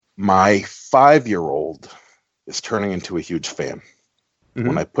My 5-year-old is turning into a huge fan. Mm-hmm.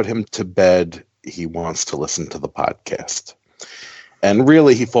 When I put him to bed, he wants to listen to the podcast. And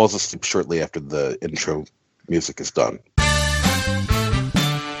really, he falls asleep shortly after the intro music is done.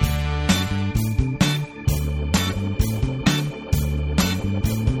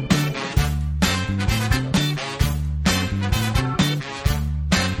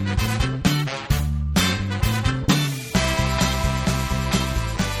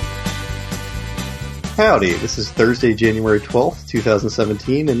 Howdy, this is Thursday, January 12th,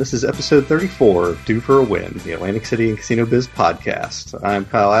 2017, and this is episode 34 of Due for a Win, the Atlantic City and Casino Biz podcast. I'm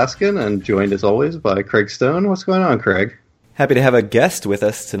Kyle Askin, and joined as always by Craig Stone. What's going on, Craig? Happy to have a guest with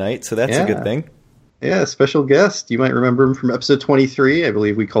us tonight, so that's a good thing. Yeah, special guest. You might remember him from episode 23. I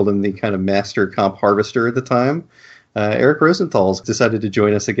believe we called him the kind of master comp harvester at the time. Eric Rosenthal's decided to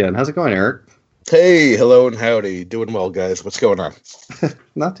join us again. How's it going, Eric? Hey, hello and howdy. Doing well, guys. What's going on?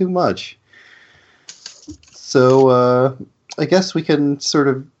 Not too much. So I guess we can sort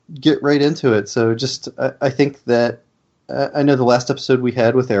of get right into it. So just I think that I know the last episode we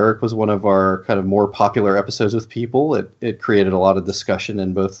had with Eric was one of our kind of more popular episodes with people. It created a lot of discussion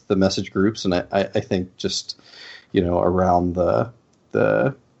in both the message groups and I think just, around the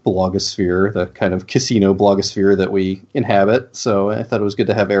blogosphere, the kind of casino blogosphere that we inhabit. So I thought it was good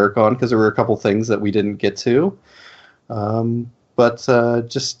to have Eric on because there were a couple things that we didn't get to. But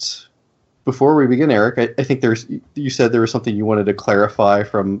just... Before we begin, Eric, I think you said there was something you wanted to clarify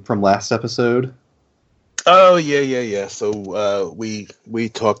from last episode. Oh, yeah. So we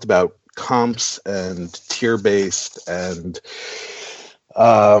talked about comps and tier-based and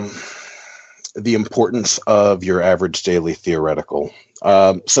the importance of your average daily theoretical.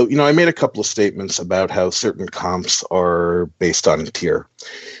 So I made a couple of statements about how certain comps are based on tier.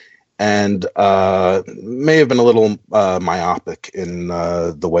 And may have been a little myopic in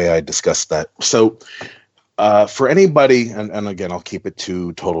the way I discussed that. So for anybody, and again, I'll keep it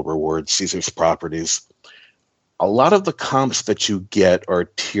to total rewards, Caesar's Properties, a lot of the comps that you get are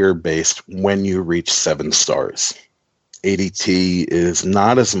tier-based when you reach 7 stars. ADT is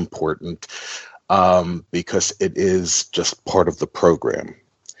not as important because it is just part of the program.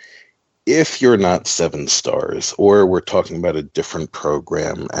 If you're not 7 stars, or we're talking about a different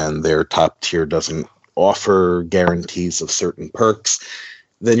program and their top tier doesn't offer guarantees of certain perks,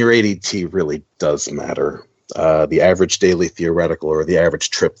 then your ADT really does matter. The average daily theoretical or the average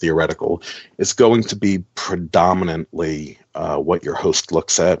trip theoretical is going to be predominantly what your host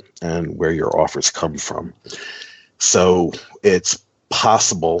looks at and where your offers come from. So it's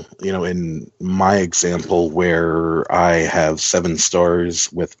possible, in my example where I have 7 stars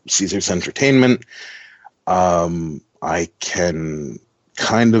with Caesars Entertainment, I can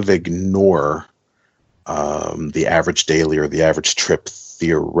kind of ignore the average daily or the average trip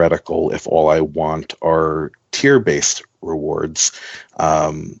theoretical if all I want are tier-based rewards.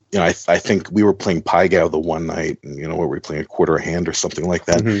 I think we were playing Pai Gow the one night, and where we were playing a quarter a hand or something like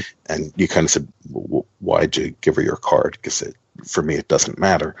that, mm-hmm. And you kind of said, well, why'd you give her your card? Because for me, it doesn't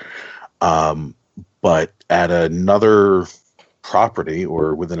matter. But at another property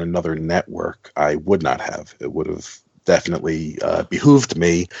or within another network, I would not have. It would have definitely behooved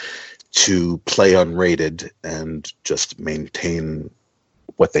me to play unrated and just maintain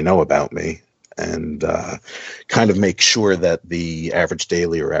what they know about me and kind of make sure that the average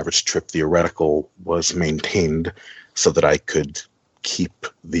daily or average trip theoretical was maintained so that I could keep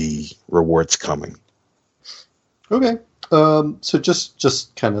the rewards coming. Okay. So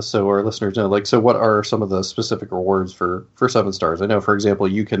just kind of so our listeners know, so what are some of the specific rewards for 7 stars? I know, for example,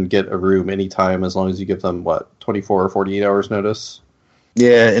 you can get a room anytime as long as you give them, 24 or 48 hours notice?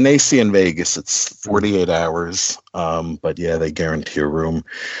 Yeah, in AC in Vegas, it's 48 hours. But yeah, they guarantee a room.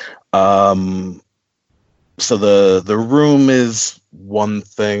 So the room is one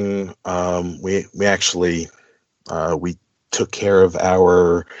thing. We actually, we took care of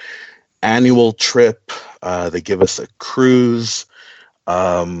our annual trip. They give us a cruise.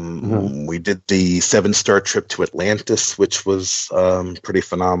 Mm-hmm. We did the 7-star trip to Atlantis, which was pretty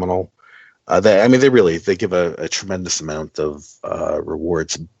phenomenal. They give a tremendous amount of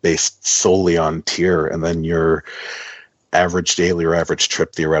rewards based solely on tier, and then your average daily or average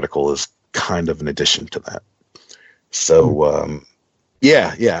trip theoretical is kind of an addition to that. So,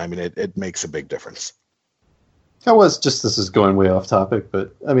 it makes a big difference. How was, just this is going way off topic,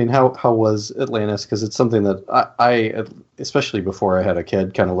 but how was Atlantis? Because it's something that I, especially before I had a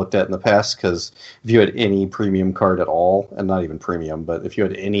kid, kind of looked at in the past, because if you had any premium card at all, and not even premium, but if you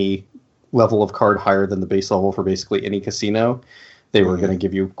had any level of card higher than the base level for basically any casino, they were going to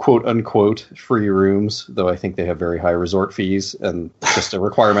give you quote unquote free rooms, though I think they have very high resort fees and just a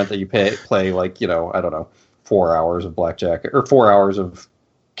requirement that you play like, I don't know, 4 hours of blackjack or 4 hours of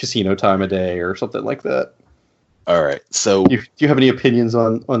casino time a day or something like that. All right. So do you have any opinions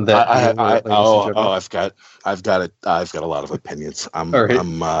on that? I've got a lot of opinions.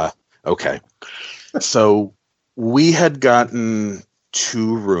 Okay. So we had gotten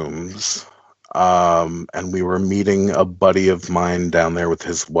 2 rooms, and we were meeting a buddy of mine down there with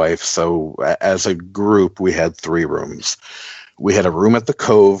his wife. So as a group, we had 3 rooms. We had a room at the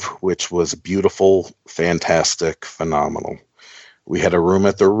Cove, which was beautiful, fantastic, phenomenal. We had a room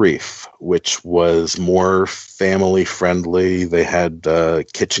at the Reef, which was more family friendly. They had a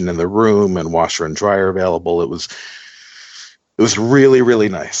kitchen in the room and washer and dryer available. It was really, really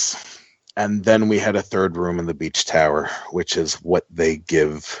nice. And then we had a 3rd room in the Beach Tower, which is what they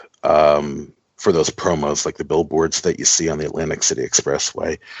give for those promos, like the billboards that you see on the Atlantic City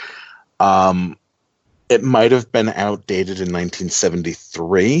Expressway. It might have been outdated in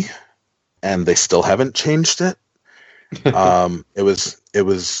 1973, and they still haven't changed it. It was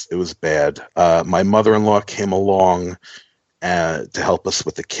bad. My mother-in-law came along to help us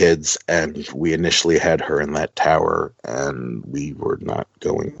with the kids, and we initially had her in that tower, and we were not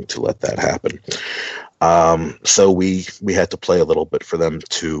going to let that happen. So we had to play a little bit for them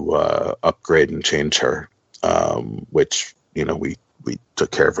to upgrade and change her, which we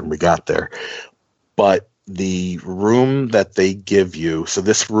took care of when we got there. But the room that they give you, so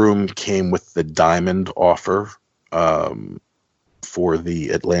this room came with the Diamond offer for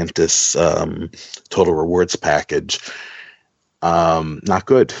the Atlantis Total Rewards package. Not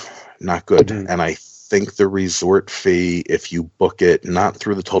good. Mm-hmm. And I think the resort fee, if you book it not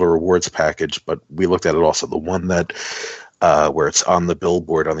through the Total Rewards package, but we looked at it also, the one that where it's on the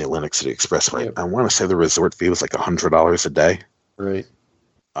billboard on the Atlantic City Expressway. Yep. I want to say the resort fee was like $100 a day. Right.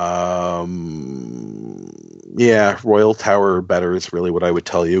 Yeah, Royal Tower or better is really what I would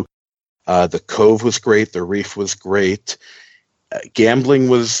tell you. The Cove was great. The Reef was great. Gambling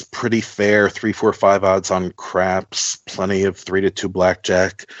was pretty fair. 3, 4, 5 odds on craps. Plenty of 3-2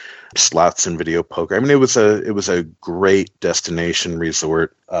 blackjack, slots, and video poker. I mean, it was a great destination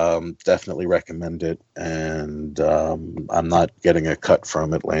resort. Definitely recommend it. And I'm not getting a cut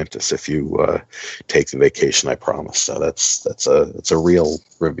from Atlantis if you take the vacation. I promise. So that's a real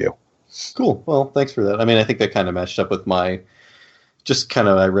review. Cool. Well, thanks for that. I mean, I think that kind of matched up with my. Just kind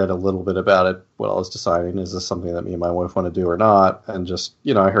of, I read a little bit about it while I was deciding, is this something that me and my wife want to do or not? And just,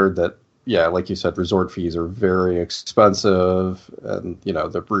 I heard that, yeah, like you said, resort fees are very expensive. And,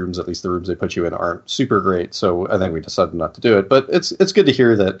 the rooms, at least the rooms they put you in, aren't super great. So I think we decided not to do it. But it's good to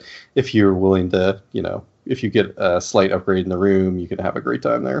hear that if you're willing to, if you get a slight upgrade in the room, you can have a great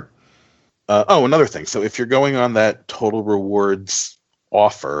time there. Another thing. So if you're going on that Total Rewards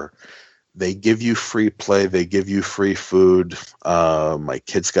offer, they give you free play. They give you free food. My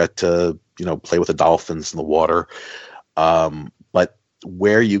kids got to, play with the dolphins in the water. But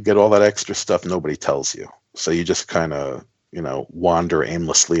where you get all that extra stuff, nobody tells you. So you just kind of, wander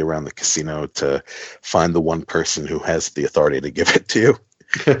aimlessly around the casino to find the one person who has the authority to give it to you.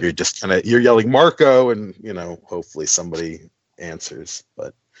 You're just you're yelling Marco, and, hopefully somebody answers.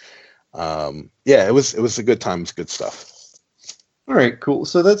 But yeah, it was a good time. It was good stuff. All right, cool.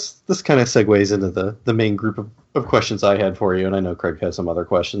 So this kind of segues into the main group of questions I had for you, and I know Craig has some other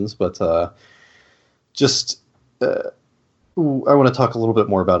questions, but I want to talk a little bit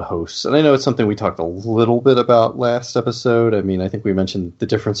more about hosts. And I know it's something we talked a little bit about last episode. I mean, I think we mentioned the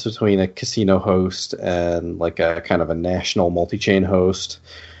difference between a casino host and like a kind of a national multi-chain host,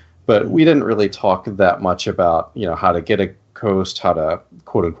 but we didn't really talk that much about, how to get a host, how to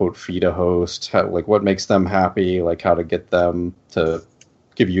quote unquote feed a host, what makes them happy, like how to get them to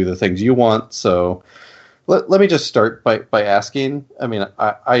give you the things you want. So let me just start by asking. I mean,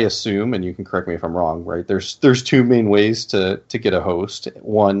 I assume, and you can correct me if I'm wrong, right? There's 2 main ways to get a host.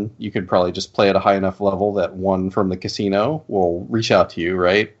 One, you can probably just play at a high enough level that one from the casino will reach out to you,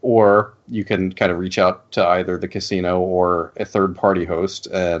 right? Or you can kind of reach out to either the casino or a third party host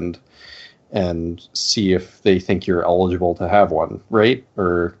and see if they think you're eligible to have one, right?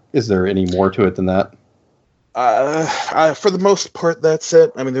 Or is there any more to it than that? For the most part, that's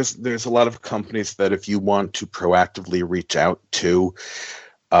it. I mean, there's a lot of companies that if you want to proactively reach out to,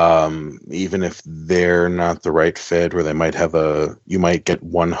 even if they're not the right fit, or they might have you might get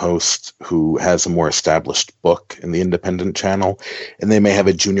one host who has a more established book in the independent channel, and they may have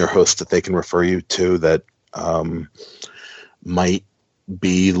a junior host that they can refer you to that might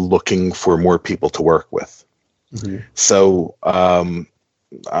be looking for more people to work with. Mm-hmm. So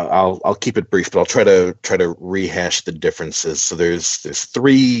I'll keep it brief, but I'll try to rehash the differences. So there's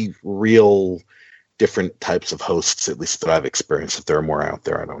three real different types of hosts, at least that I've experienced. If there are more out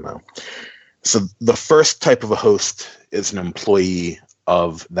there, I don't know. So the first type of a host is an employee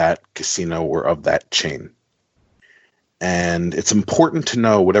of that casino or of that chain. And it's important to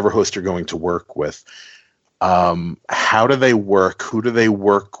know whatever host you're going to work with, how do they work, who do they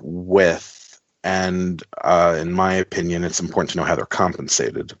work with, and in my opinion, it's important to know how they're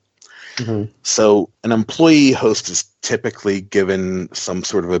compensated. Mm-hmm. So an employee host is typically given some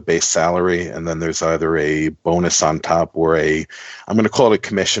sort of a base salary, and then there's either a bonus on top or I'm going to call it a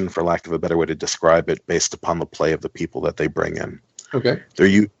commission for lack of a better way to describe it, based upon the play of the people that they bring in. Okay.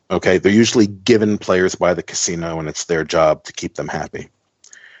 They're usually given players by the casino, and it's their job to keep them happy.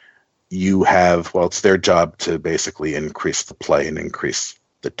 It's their job to basically increase the play and increase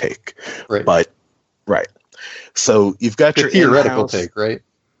the take. Right. Right. So you've got your theoretical take, right?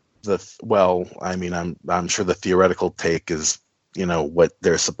 I'm sure the theoretical take is, what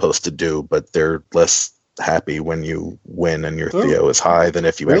they're supposed to do, but they're less happy when you win and your Theo is high than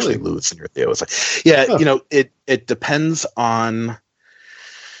if you actually lose and your Theo is high. Yeah, it depends on.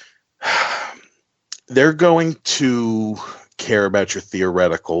 They're going to care about your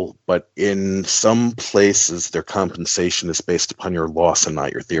theoretical, but in some places their compensation is based upon your loss and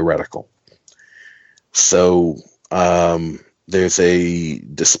not your theoretical. So there's a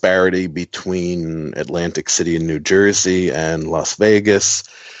disparity between Atlantic City and New Jersey and Las Vegas.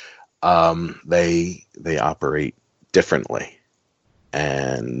 They operate differently,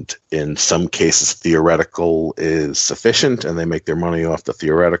 and in some cases theoretical is sufficient and they make their money off the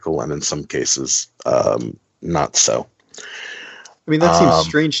theoretical, and in some cases not so. I mean, that seems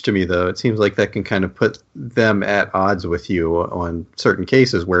strange to me, though. It seems like that can kind of put them at odds with you on certain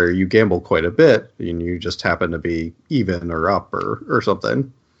cases where you gamble quite a bit and you just happen to be even or up or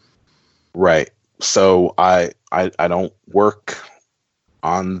something. Right. So I don't work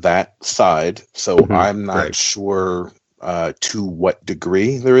on that side, so I'm not sure to what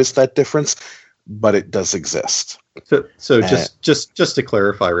degree there is that difference, but it does exist. So just to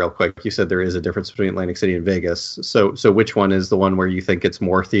clarify real quick, you said there is a difference between Atlantic City and Vegas. So which one is the one where you think it's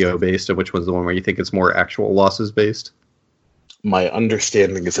more Theo based, and which one's the one where you think it's more actual losses based? My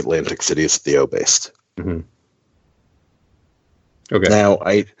understanding is Atlantic City is Theo based. Mm-hmm. Okay. Now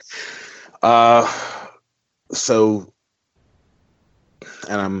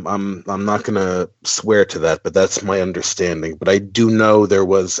and I'm not going to swear to that, but that's my understanding. But I do know there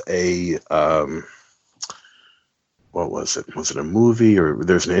was a what was it? Was it a movie, or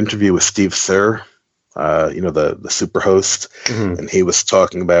there's an interview with Steve Sir, the super host, and he was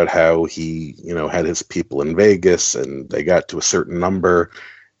talking about how he, had his people in Vegas and they got to a certain number,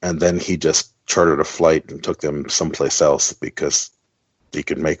 and then he just chartered a flight and took them someplace else because he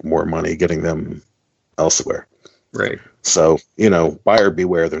could make more money getting them elsewhere. Right. So, buyer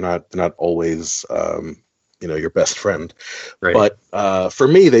beware. They're not always, your best friend. Right. But for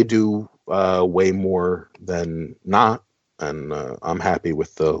me, they do way more than not, and I'm happy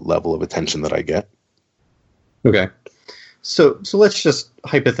with the level of attention that I get. Okay. So let's just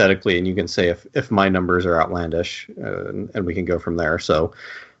hypothetically, and you can say if my numbers are outlandish, and we can go from there. So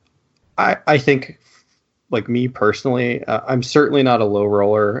I think, like me personally, I'm certainly not a low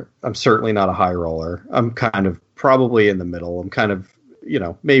roller. I'm certainly not a high roller. I'm kind of probably in the middle. I'm kind of,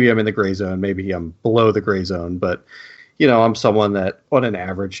 maybe I'm in the gray zone. Maybe I'm below the gray zone. But, I'm someone that on an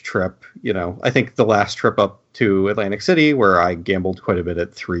average trip, I think the last trip up to Atlantic City, where I gambled quite a bit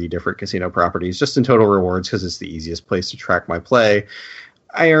at 3 different casino properties, just in total rewards because it's the easiest place to track my play,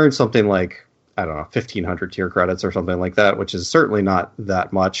 I earned something like, I don't know, 1,500 tier credits or something like that, which is certainly not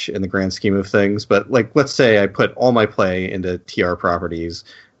that much in the grand scheme of things. But let's say I put all my play into TR properties,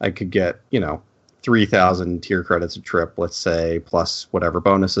 I could get, 3,000 tier credits a trip, let's say, plus whatever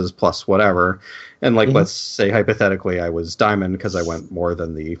bonuses, plus whatever. And let's say hypothetically I was diamond because I went more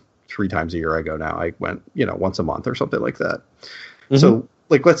than the 3 times a year I go now. I went, once a month or something like that. Mm-hmm. So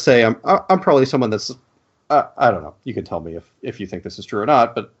let's say I'm probably someone that's, I don't know. You can tell me if you think this is true or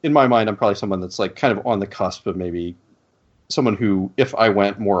not. But in my mind, I'm probably someone that's kind of on the cusp of maybe someone who, if I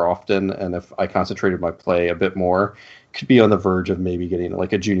went more often and if I concentrated my play a bit more, could be on the verge of maybe getting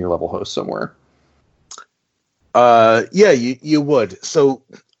a junior level host somewhere. Yeah, you would. So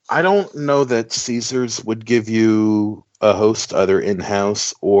I don't know that Caesars would give you a host either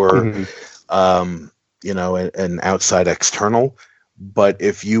in-house or, an outside external. But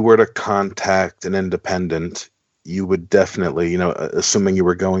if you were to contact an independent, you would definitely, assuming you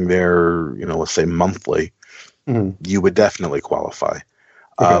were going there, let's say monthly, you would definitely qualify.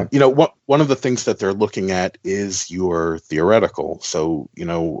 Okay. One of the things that they're looking at is your theoretical. So,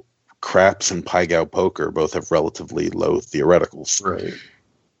 craps and Pai Gow poker both have relatively low theoreticals. Right.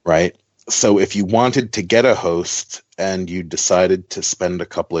 Right. So if you wanted to get a host and you decided to spend a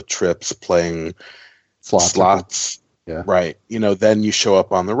couple of trips playing slots, yeah. right, then you show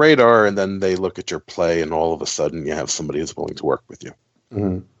up on the radar and then they look at your play and all of a sudden you have somebody who's willing to work with you.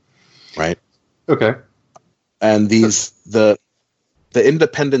 Mm-hmm. Right. Okay. And the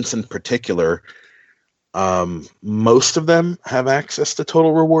independents in particular, most of them have access to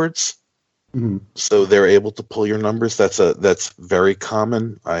total rewards. Mm-hmm. So they're able to pull your numbers. That's very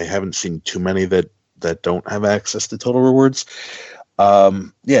common. I haven't seen too many that don't have access to total rewards.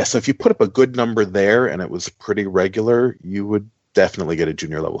 So if you put up a good number there and it was pretty regular, you would definitely get a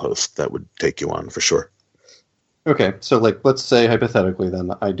junior level host that would take you on for sure. Okay, so let's say hypothetically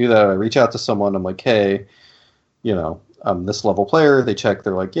then I do that. I reach out to someone. I'm like, hey, I'm this level player. They check.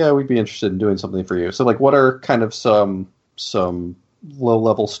 They're like, yeah, we'd be interested in doing something for you. So what are kind of some low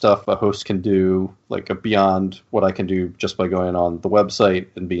level stuff a host can do, beyond what I can do just by going on the website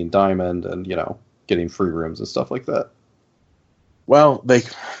and being Diamond and getting free rooms and stuff like that? Well, they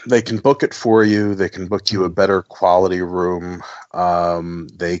can book it for you. They can book you a better quality room.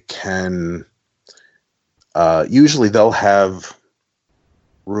 They can usually they'll have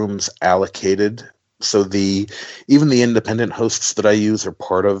rooms allocated. So even the independent hosts that I use are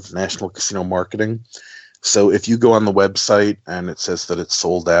part of National Casino Marketing. So if you go on the website and it says that it's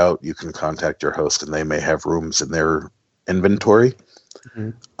sold out, you can contact your host and they may have rooms in their inventory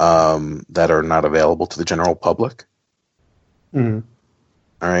that are not available to the general public. Mm-hmm.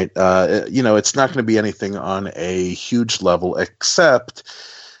 All right. It's not going to be anything on a huge level, except,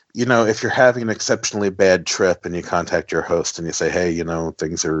 if you're having an exceptionally bad trip and you contact your host and you say, hey,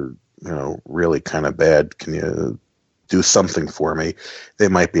 things are, really kind of bad. Can you do something for me? They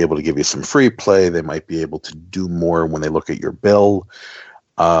might be able to give you some free play. They might be able to do more when they look at your bill.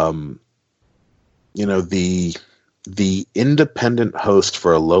 The independent host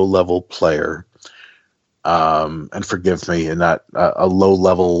for a low-level player, and forgive me, and not a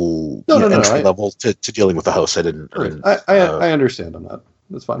low-level entry level to dealing with the host. I understand on that.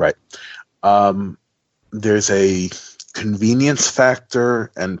 That's fine. Right. There's a convenience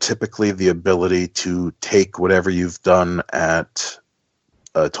factor and typically the ability to take whatever you've done at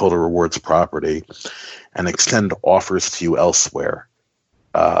a Total Rewards property and extend offers to you elsewhere.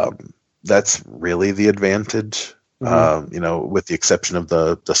 That's really the advantage, with the exception of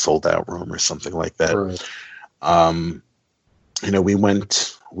the sold out room or something like that. Right.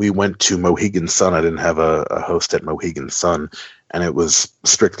 We went to Mohegan Sun. I didn't have a host at Mohegan Sun, and it was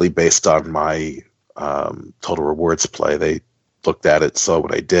strictly based on my Total Rewards play. They looked at it, saw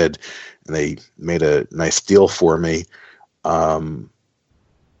what I did, and they made a nice deal for me. I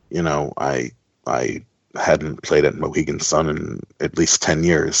hadn't played at Mohegan Sun in at least 10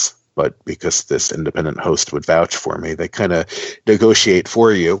 years, but because this independent host would vouch for me, they kind of negotiate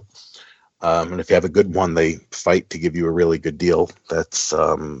for you. And if you have a good one, they fight to give you a really good deal. That's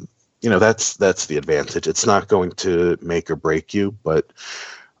the advantage. It's not going to make or break you, but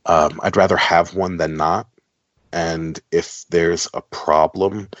I'd rather have one than not. And if there's a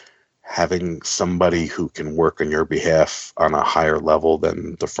problem, having somebody who can work on your behalf on a higher level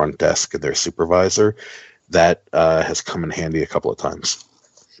than the front desk and their supervisor, that has come in handy a couple of times.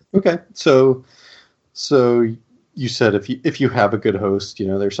 Okay, so you said if you have a good host,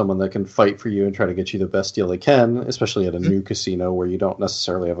 there's someone that can fight for you and try to get you the best deal they can, especially at a new casino where you don't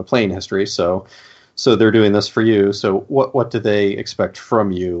necessarily have a playing history. So they're doing this for you. So what do they expect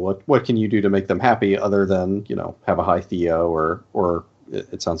from you? What can you do to make them happy other than have a high Theo or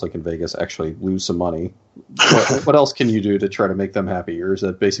it sounds like in Vegas actually lose some money? What else can you do to try to make them happy, or is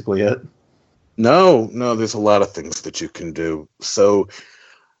that basically it? No, there's a lot of things that you can do. So,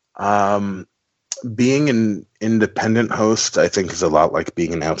 being an independent host, I think, is a lot like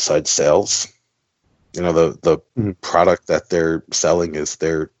being in outside sales. The product that they're selling is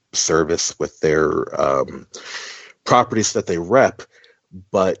their service with their properties that they rep,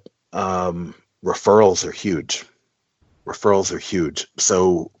 but referrals are huge.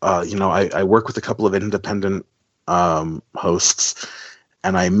 So, I work with a couple of independent hosts,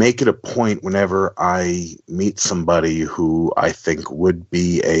 and I make it a point whenever I meet somebody who I think would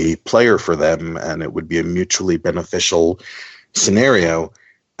be a player for them and it would be a mutually beneficial scenario,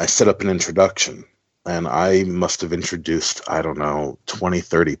 I set up an introduction. And I must have introduced, 20,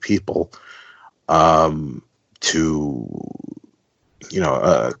 30 people to,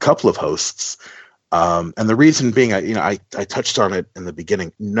 a couple of hosts. And the reason being, I touched on it in the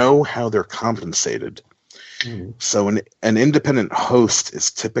beginning, know how they're compensated. So an independent host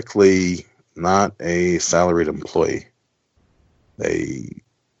is typically not a salaried employee. They,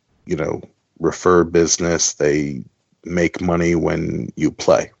 refer business. They make money when you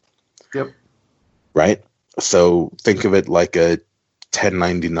play. Yep. Right? So think of it like a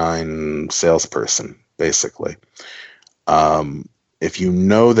 1099 salesperson, basically. If you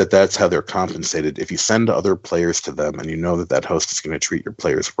know that that's how they're compensated, if you send other players to them and you know that that host is going to treat your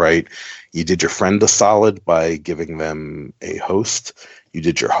players right, you did your friend a solid by giving them a host. You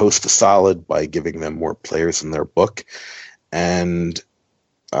did your host a solid by giving them more players in their book. And,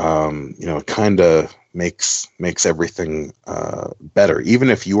 it kind of makes everything better. Even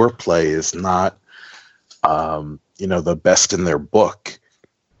if your play is not, the best in their book,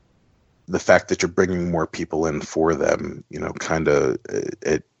 the fact that you're bringing more people in for them,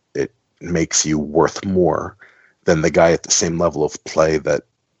 it makes you worth more than the guy at the same level of play that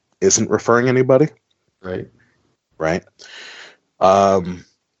isn't referring anybody. Right. Right. In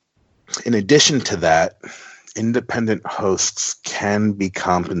addition to that, independent hosts can be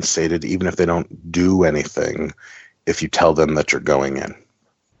compensated even if they don't do anything if you tell them that you're going in.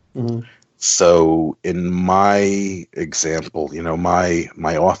 Mm-hmm. So in my example,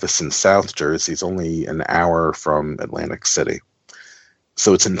 my office in South Jersey is only an hour from Atlantic City.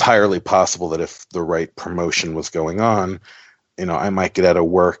 So it's entirely possible that if the right promotion was going on, I might get out of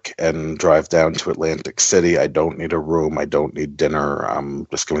work and drive down to Atlantic City. I don't need a room. I don't need dinner. I'm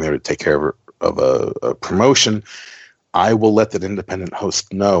just going there to take care of a promotion. I will let that independent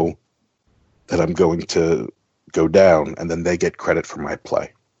host know that I'm going to go down, and then they get credit for my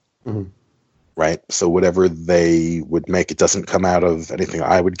play. Mm-hmm. Right? So whatever they would make, it doesn't come out of anything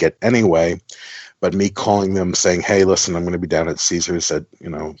I would get anyway, but me calling them saying, hey, listen, I'm going to be down at Caesars at,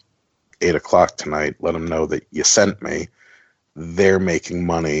 8:00 tonight. Let them know that you sent me. They're making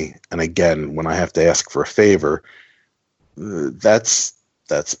money. And again, when I have to ask for a favor, that's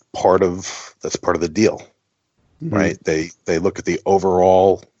part of the deal, mm-hmm. right? They look at the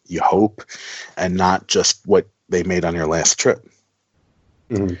overall, you hope, and not just what they made on your last trip.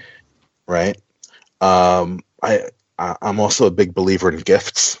 Mm-hmm. Right. I'm also a big believer in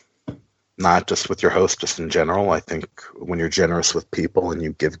gifts, not just with your host, just in general. I think when you're generous with people and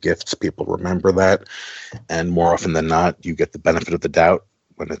you give gifts, people remember that. And more often than not, you get the benefit of the doubt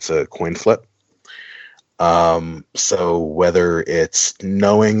when it's a coin flip. So whether it's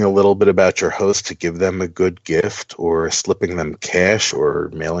knowing a little bit about your host to give them a good gift, or slipping them cash, or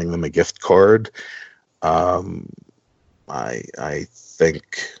mailing them a gift card, I think,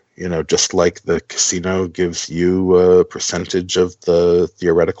 just like the casino gives you a percentage of the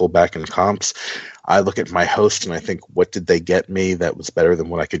theoretical back in comps, I look at my host and I think, what did they get me that was better than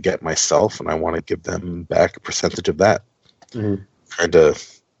what I could get myself? And I want to give them back a percentage of that. Mm-hmm. Kind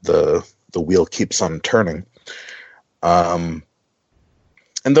of the wheel keeps on turning. And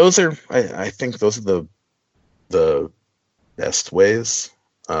those are, I think those are the best ways.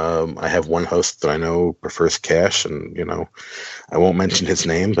 I have one host that I know prefers cash, and I won't mention his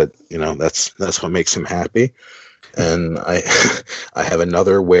name, but that's what makes him happy. And I have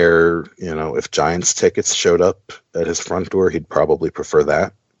another where if Giants tickets showed up at his front door, he'd probably prefer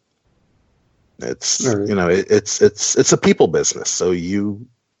that. It's it's a people business, so you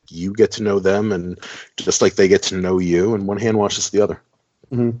get to know them, and just like they get to know you, and one hand washes the other.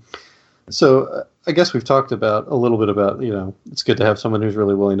 Mm-hmm. So I guess we've talked about a little bit about, it's good to have someone who's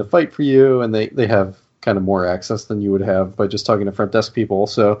really willing to fight for you, and they have kind of more access than you would have by just talking to front desk people.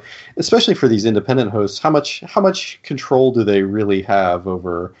 So especially for these independent hosts, how much control do they really have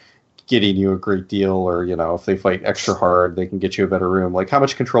over getting you a great deal, or, if they fight extra hard, they can get you a better room? Like, how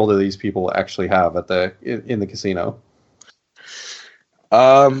much control do these people actually have in the casino?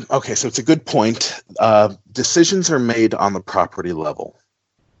 Okay, so it's a good point. Decisions are made on the property level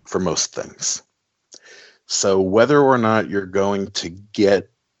for most things. So whether or not you're going to get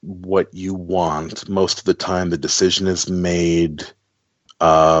what you want, most of the time the decision is made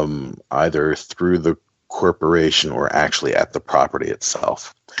either through the corporation or actually at the property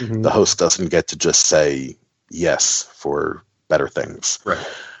itself. Mm-hmm. The host doesn't get to just say yes for better things.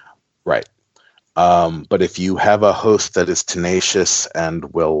 Right. But if you have a host that is tenacious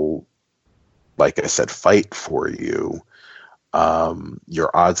and will, like I said, fight for you,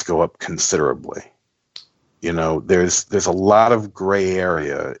 your odds go up considerably. There's a lot of gray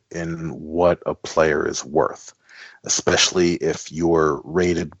area in what a player is worth, especially if your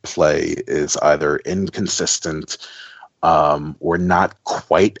rated play is either inconsistent or not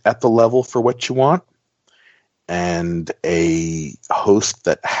quite at the level for what you want. And a host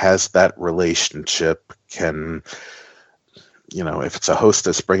that has that relationship can if it's a host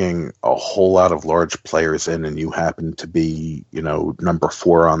that's bringing a whole lot of large players in and you happen to be, number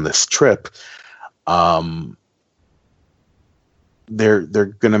 4 on this trip, they're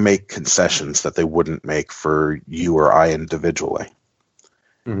going to make concessions that they wouldn't make for you or I individually.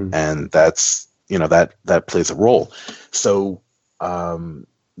 Mm-hmm. And that's, that plays a role. So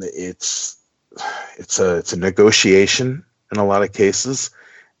it's a negotiation in a lot of cases.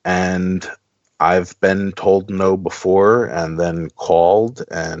 And I've been told no before and then called,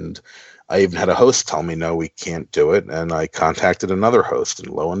 and I even had a host tell me, no, we can't do it. And I contacted another host, and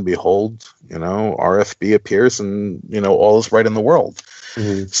lo and behold, RFB appears, and, all is right in the world.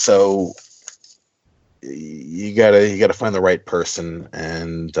 Mm-hmm. So you gotta find the right person.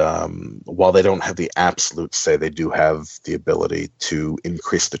 And while they don't have the absolute say, they do have the ability to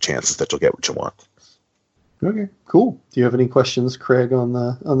increase the chances that you'll get what you want. Okay, cool. Do you have any questions, Craig, on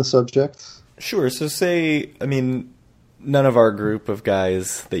the subject? Sure. So none of our group of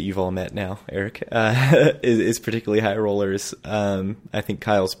guys that you've all met now, Eric, is particularly high rollers. I think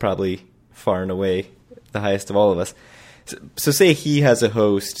Kyle's probably far and away the highest of all of us. So say he has a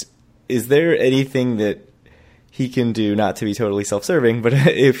host. Is there anything that he can do, not to be totally self-serving, but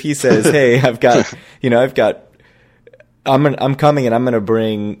if he says, hey, I'm coming and I'm going to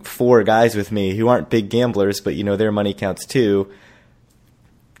bring 4 guys with me who aren't big gamblers, but their money counts too.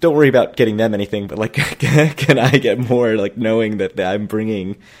 Don't worry about getting them anything, but can I get more, knowing that I'm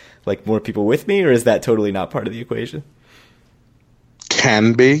bringing more people with me, or is that totally not part of the equation?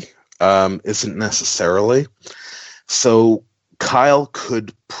 Can be, isn't necessarily. So Kyle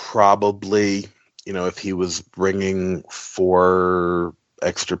could probably, if he was bringing 4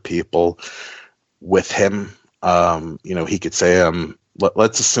 extra people with him, he could say,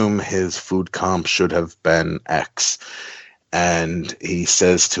 let's assume his food comp should have been X. And he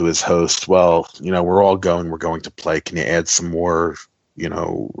says to his host, well, we're going to play. Can you add some more,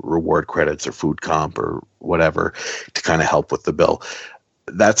 reward credits or food comp or whatever to kind of help with the bill?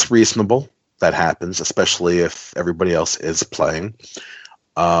 That's reasonable. That happens, especially if everybody else is playing.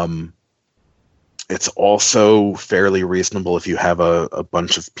 It's also fairly reasonable if you have a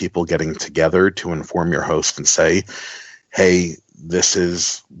bunch of people getting together to inform your host and say, hey, this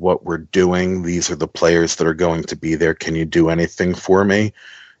is what we're doing. These are the players that are going to be there. Can you do anything for me?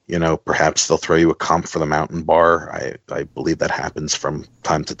 Perhaps they'll throw you a comp for the mountain bar. I believe that happens from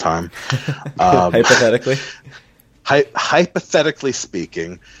time to time. Hypothetically? Hypothetically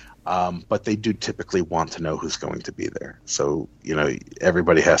speaking, but they do typically want to know who's going to be there. So,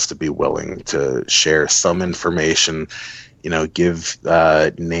 everybody has to be willing to share some information, give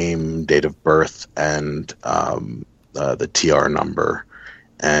name, date of birth, and the TR number.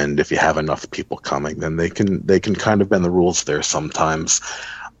 And if you have enough people coming, then they can kind of bend the rules there sometimes.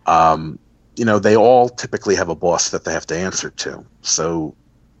 They all typically have a boss that they have to answer to. So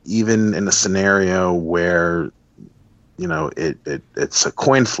even in a scenario where, it's a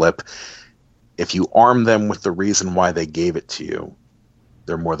coin flip, if you arm them with the reason why they gave it to you,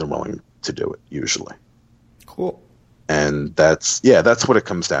 they're more than willing to do it, usually. Cool. And that's what it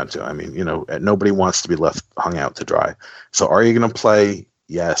comes down to. I mean, nobody wants to be left hung out to dry. So are you going to play?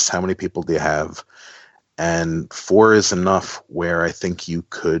 Yes. How many people do you have? And 4 is enough where I think you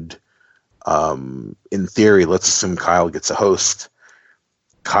could, in theory, let's assume Kyle gets a host.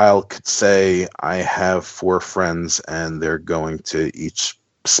 Kyle could say, I have 4 friends and they're going to each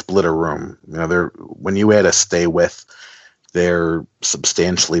split a room. When you add a stay with, they're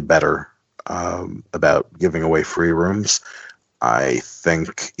substantially better about giving away free rooms. I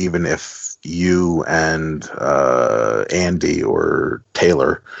think even if you and Andy or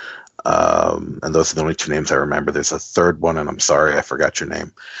Taylor, and those are the only 2 names I remember. There's a third one, and I'm sorry, I forgot your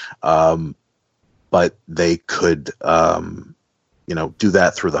name. But they could, do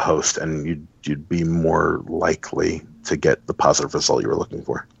that through the host, and you'd be more likely to get the positive result you were looking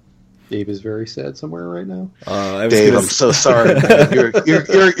for. Dave is very sad somewhere right now. Dave, I'm so sorry. Man.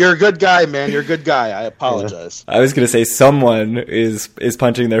 You're a good guy, man. You're a good guy. I apologize. I was going to say someone is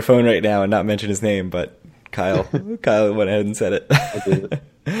punching their phone right now and not mention his name, but Kyle went ahead and said it. I did it.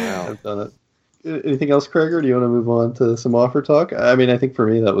 Wow, I've done it. Anything else, Craig, or do you want to move on to some offer talk? I mean, I think for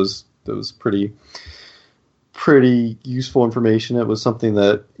me that was pretty useful information. It was something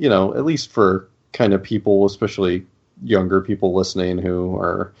that, at least for kind of people, especially younger people listening who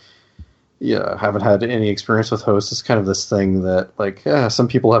are haven't had any experience with hosts. It's kind of this thing that some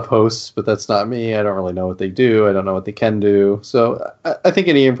people have hosts, but that's not me. I don't really know what they do. I don't know what they can do. So I think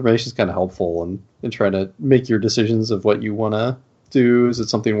any information is kind of helpful in trying to make your decisions of what you want to do. Is it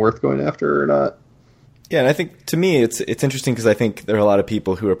something worth going after or not? Yeah, and I think to me it's interesting because I think there are a lot of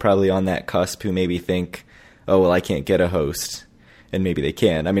people who are probably on that cusp who maybe think, oh, well, I can't get a host, and maybe they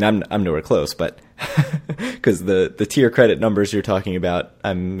can. I mean, I'm nowhere close, but because the tier credit numbers you're talking about,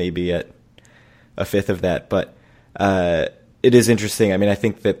 I'm maybe at a fifth of that, but it is interesting. I mean, I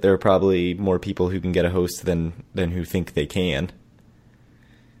think that there are probably more people who can get a host than who think they can.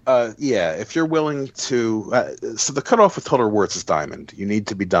 Yeah, if you're willing to... so the cutoff with Total Rewards is Diamond. You need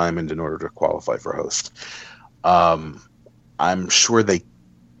to be Diamond in order to qualify for host. I'm sure they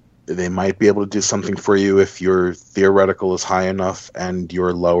might be able to do something for you if your theoretical is high enough and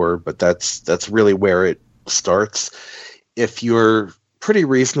you're lower, but that's really where it starts. If you're pretty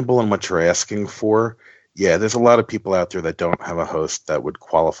reasonable in what you're asking for, yeah, there's a lot of people out there that don't have a host that would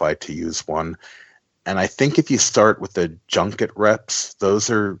qualify to use one. And I think if you start with the junket reps,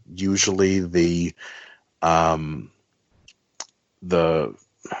 those are usually well,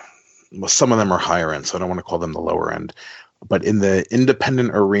 some of them are higher end, so I don't want to call them the lower end. But in the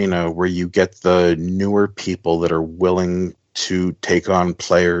independent arena where you get the newer people that are willing to take on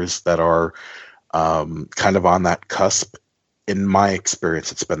players that are kind of on that cusp, in my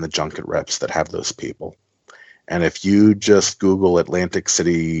experience, it's been the junket reps that have those people. And if you just Google Atlantic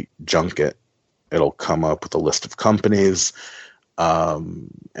City Junket, it'll come up with a list of companies.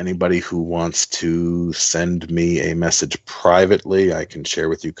 Anybody who wants to send me a message privately, I can share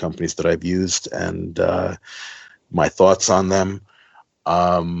with you companies that I've used and my thoughts on them.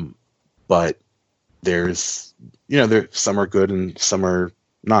 But there's, some are good and some are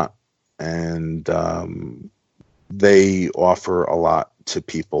not. And they offer a lot to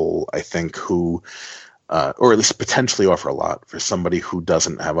people, I think, who... or at least potentially offer a lot for somebody who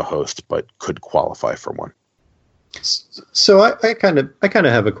doesn't have a host but could qualify for one. So I kind of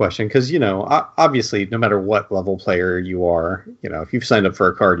have a question because, obviously, no matter what level player you are, if you've signed up for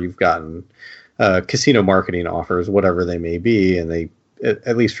a card, you've gotten casino marketing offers, whatever they may be, and they,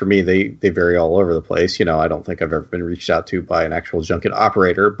 at least for me, they vary all over the place. I don't think I've ever been reached out to by an actual junket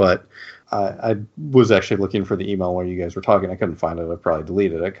operator, but I was actually looking for the email while you guys were talking. I couldn't find it. I probably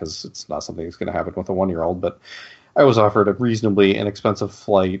deleted it because it's not something that's going to happen with a 1-year-old. But I was offered a reasonably inexpensive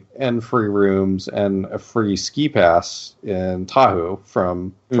flight and free rooms and a free ski pass in Tahoe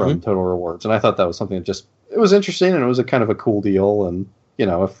from Total Rewards. And I thought that was something that it was interesting and it was a kind of a cool deal. And,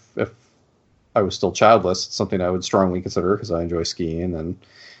 if I was still childless, it's something I would strongly consider because I enjoy skiing. And,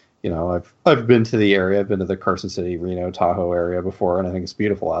 I've been to the area. I've been to the Carson City, Reno, Tahoe area before, and I think it's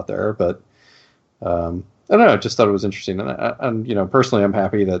beautiful out there. But I don't know. I just thought it was interesting, and personally, I'm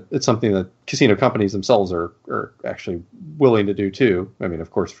happy that it's something that casino companies themselves are actually willing to do too. I mean, of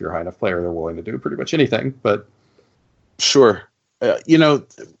course, if you're a high enough player, they're willing to do pretty much anything. But sure,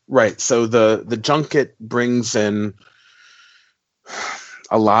 right. So the junket brings in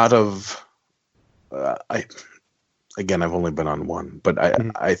a lot of Again, I've only been on one, but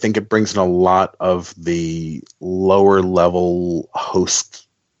I think it brings in a lot of the lower level host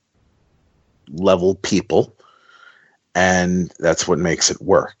level people, and that's what makes it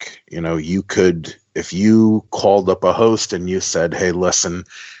work. You could, if you called up a host and you said, "Hey, listen,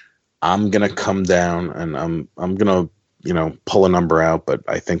 I'm gonna come down and I'm gonna pull a number out, but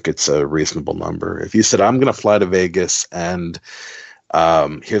I think it's a reasonable number." If you said, "I'm gonna fly to Vegas and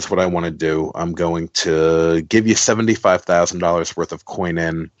here's what I want to do. I'm going to give you $75,000 worth of coin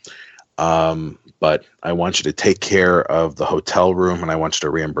in, but I want you to take care of the hotel room and I want you to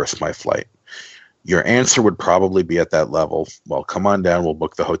reimburse my flight." Your answer would probably be at that level. Well, come on down. We'll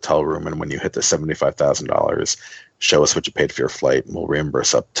book the hotel room. And when you hit the $75,000, show us what you paid for your flight and we'll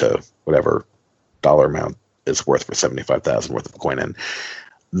reimburse up to whatever dollar amount is worth for $75,000 worth of coin in.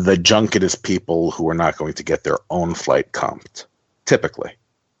 The junket is people who are not going to get their own flight comped. Typically,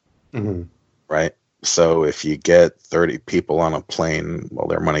 right? So if you get 30 people on a plane, well,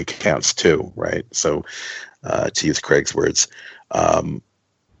 their money counts too, right? So to use Craig's words,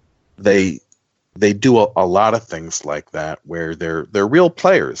 they do a lot of things like that where they're real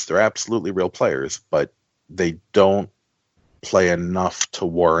players. They're absolutely real players, but they don't play enough to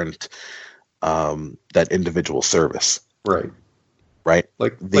warrant that individual service. Right.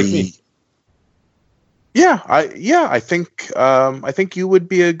 Like me. I think you would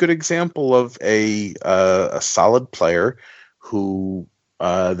be a good example of a solid player who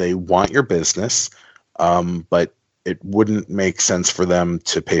they want your business, but it wouldn't make sense for them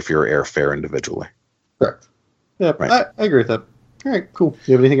to pay for your airfare individually. Correct. Yeah, right. I agree with that. All right, cool. Do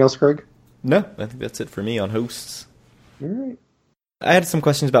you have anything else, Craig? No, I think that's it for me on hosts. All right. I had some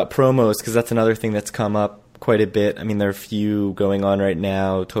questions about promos because that's another thing that's come up quite a bit. I mean, there are a few going on right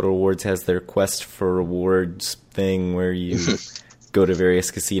now. Total Rewards has their Quest for Rewards thing where you go to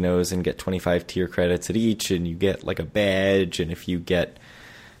various casinos and get 25 tier credits at each, and you get like a badge, and if you get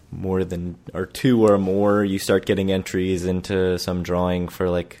more than or 2 or more, you start getting entries into some drawing for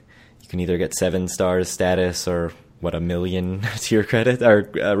like you can either get 7 stars status or 1 million tier credit or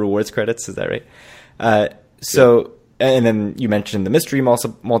rewards credits. Is that right? So. And then you mentioned the mystery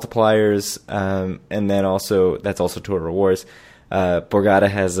multipliers, and then also that's also total rewards. Borgata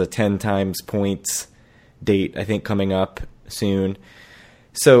has a 10 times points date, I think, coming up soon.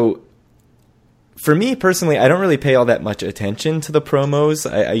 So for me personally, I don't really pay all that much attention to the promos.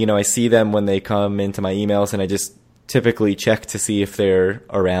 I see them when they come into my emails, and I just typically check to see if they're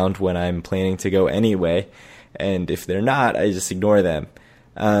around when I'm planning to go anyway. And if they're not, I just ignore them.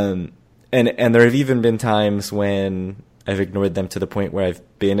 And there have even been times when I've ignored them to the point where I've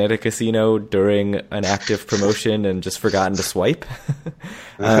been at a casino during an active promotion and just forgotten to swipe.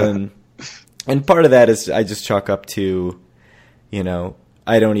 And part of that is I just chalk up to,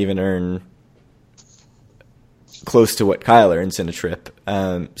 I don't even earn close to what Kyle earns in a trip.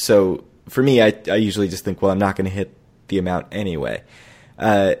 So for me, I usually just think, well, I'm not going to hit the amount anyway.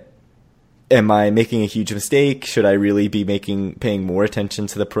 Am I making a huge mistake? Should I really be paying more attention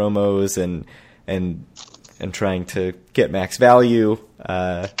to the promos and trying to get max value?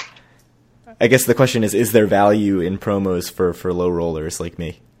 I guess the question is there value in promos for low rollers like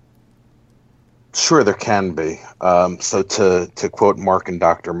me? Sure, there can be. So to quote Mark and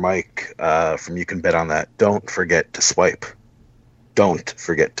Dr. Mike from You Can Bet on That, don't forget to swipe. Don't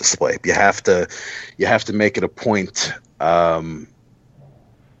forget to swipe. You have to make it a point.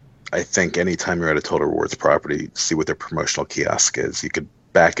 I think anytime you're at a Total Rewards property, see what their promotional kiosk is. You could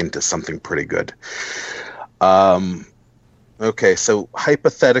back into something pretty good. Okay, so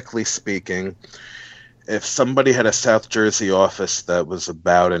hypothetically speaking, if somebody had a South Jersey office that was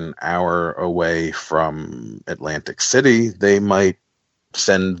about an hour away from Atlantic City, they might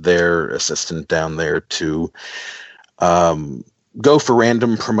send their assistant down there to go for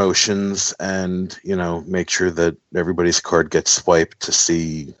random promotions and, make sure that everybody's card gets swiped to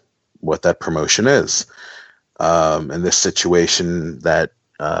see what that promotion is. In this situation, that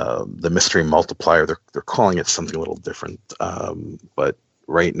the mystery multiplier, they're calling it something a little different. But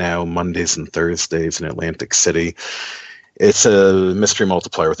right now, Mondays and Thursdays in Atlantic City, it's a mystery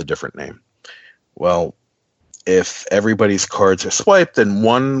multiplier with a different name. Well, if everybody's cards are swiped and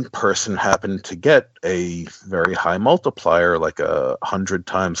one person happened to get a very high multiplier, like 100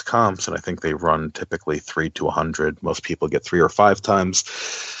 times comps, and I think they run typically 3 to 100. Most people get 3 or 5 times.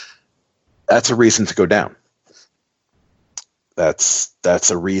 That's a reason to go down. That's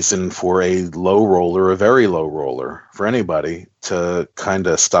a reason for a low roller, a very low roller, for anybody to kind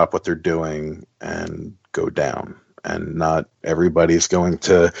of stop what they're doing and go down. And not everybody's going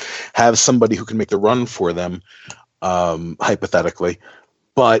to have somebody who can make the run for them, hypothetically.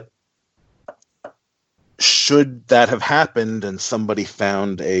 But should that have happened and somebody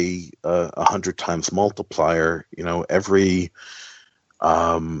found a 100 times multiplier,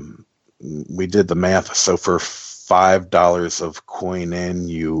 we did the math. So for $5 of coin in,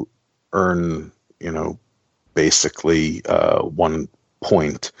 you earn, basically 1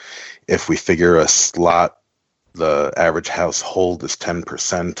 point. If we figure a slot, the average household is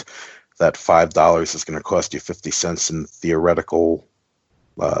 10%, that $5 is going to cost you 50 cents in theoretical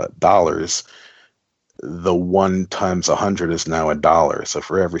dollars. The 1 times 100 is now $1. So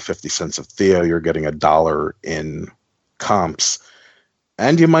for every 50 cents of Theo, you're getting $1 in comps.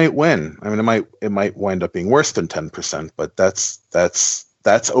 And you might win. I mean, it might wind up being worse than 10%, but that's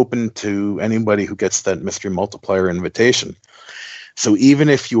open to anybody who gets that mystery multiplier invitation. So even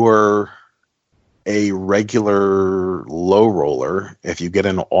if you're a regular low roller, if you get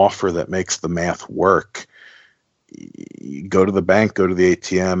an offer that makes the math work, you go to the bank, go to the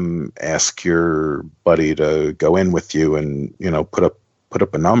ATM, ask your buddy to go in with you and, put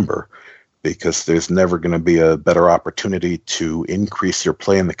up a number. Because there's never going to be a better opportunity to increase your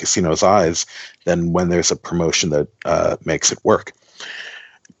play in the casino's eyes than when there's a promotion that makes it work.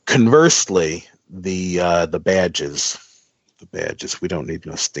 Conversely, the badges, we don't need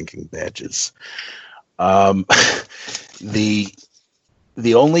no stinking badges. The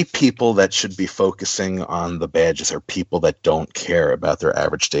only people that should be focusing on the badges are people that don't care about their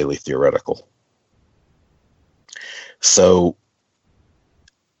average daily theoretical. So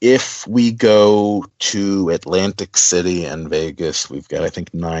if we go to Atlantic City and Vegas, we've got, I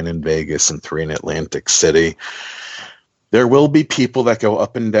think, 9 in Vegas and 3 in Atlantic City. There will be people that go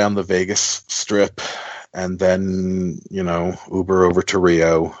up and down the Vegas Strip and then, Uber over to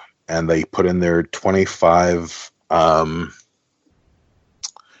Rio, and they put in their 25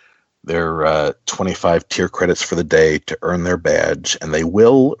 tier credits for the day to earn their badge, and they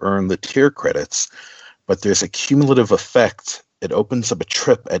will earn the tier credits, but there's a cumulative effect it opens up a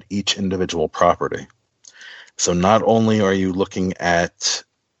trip at each individual property. So not only are you looking at,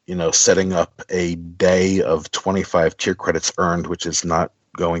 setting up a day of 25 tier credits earned, which is not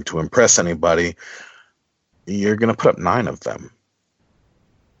going to impress anybody, you're going to put up 9 of them.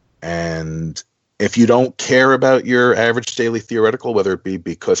 And if you don't care about your average daily theoretical, whether it be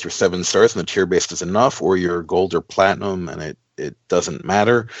because you're 7 stars and the tier based is enough, or you're gold or platinum and it doesn't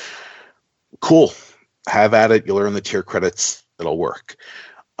matter, cool. Have at it. You'll earn the tier credits. It'll work.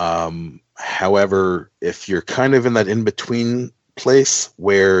 However, if you're kind of in that in-between place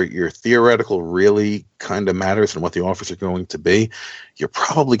where your theoretical really kind of matters and what the offers are going to be, you're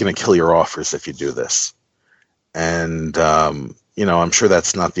probably going to kill your offers if you do this. And, I'm sure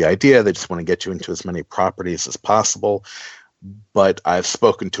that's not the idea. They just want to get you into as many properties as possible. But I've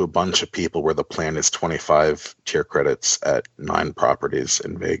spoken to a bunch of people where the plan is 25 tier credits at 9 properties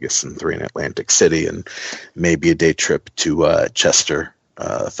in Vegas and 3 in Atlantic City, and maybe a day trip to Chester,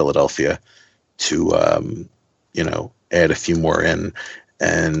 Philadelphia, to add a few more in,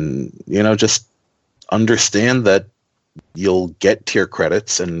 and just understand that you'll get tier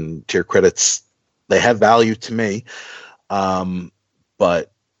credits, and tier credits, they have value to me,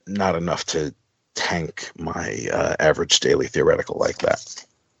 but not enough to tank my average daily theoretical like that.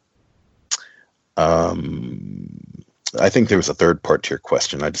 I think there was a third part to your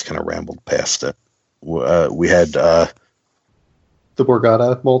question. I just kind of rambled past it. We had the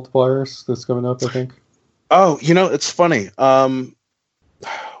Borgata multipliers that's coming up, I think. Oh, it's funny.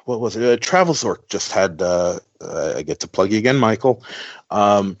 What was it? TravelZork just had. I get to plug you again, Michael.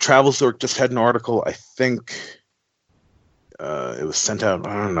 TravelZork just had an article. I think it was sent out,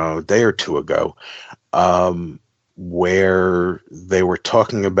 I don't know, a day or two ago, where they were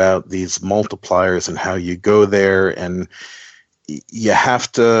talking about these multipliers and how you go there, and you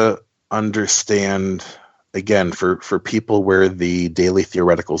have to understand, again, for people where the daily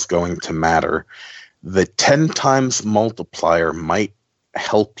theoretical is going to matter, the 10 times multiplier might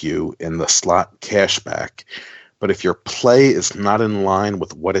help you in the slot cashback, but if your play is not in line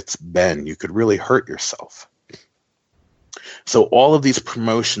with what it's been, you could really hurt yourself. So all of these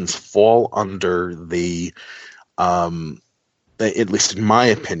promotions fall under the, at least in my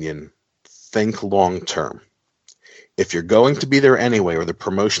opinion, think long term. If you're going to be there anyway, or the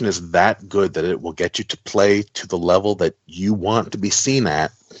promotion is that good that it will get you to play to the level that you want to be seen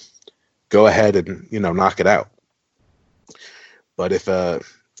at, go ahead and, knock it out. But if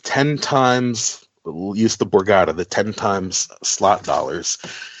 10 times, we'll use the Borgata, the 10 times slot dollars,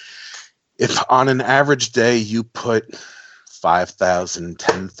 if on an average day you put $5,000,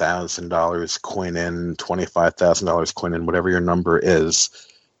 $10,000 coin in, $25,000 coin in, whatever your number is,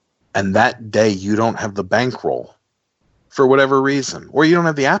 and that day you don't have the bankroll for whatever reason, or you don't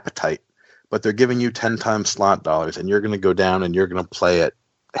have the appetite, but they're giving you 10 times slot dollars, and you're going to go down and you're going to play at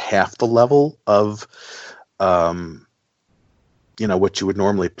half the level of what you would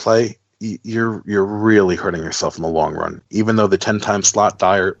normally play, you're really hurting yourself in the long run. Even though the 10 times slot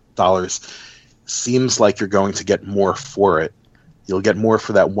dollars seems like you're going to get more for it, you'll get more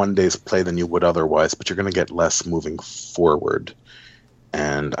for that one day's play than you would otherwise, but you're going to get less moving forward.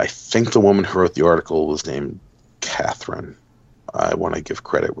 And I think the woman who wrote the article was named Catherine. I want to give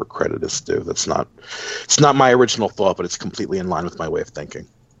credit where credit is due. It's not my original thought, but it's completely in line with my way of thinking.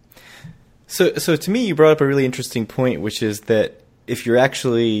 So to me, you brought up a really interesting point, which is that if you're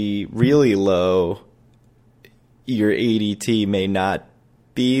actually really low, your ADT may not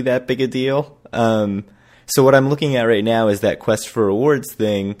be that big a deal. So what I'm looking at right now is that Quest for Rewards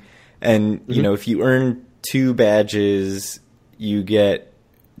thing, and if you earn 2 badges, you get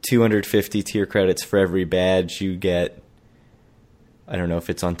 250 tier credits for every badge you get. I don't know if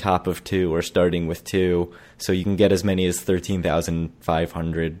it's on top of 2 or starting with 2. So you can get as many as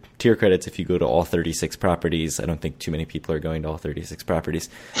 13,500 tier credits if you go to all 36 properties. I don't think too many people are going to all 36 properties.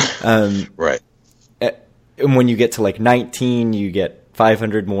 Right. And when you get to like 19, you get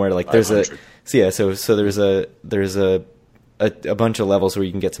 500 more. Like there's 500. So there's a bunch of levels where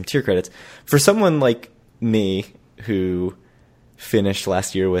you can get some tier credits. For someone like me who finished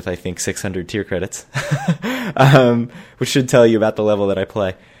last year with, I think, 600 tier credits, which should tell you about the level that I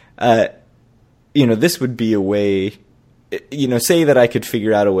play. This would be a way, say that I could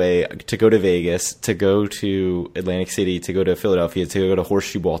figure out a way to go to Vegas, to go to Atlantic City, to go to Philadelphia, to go to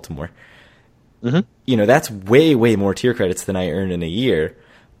Horseshoe Baltimore. Mm-hmm. That's way, way more tier credits than I earn in a year.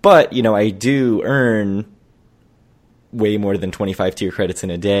 But, I do earn way more than 25 tier credits in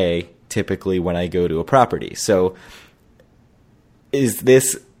a day, typically when I go to a property. So is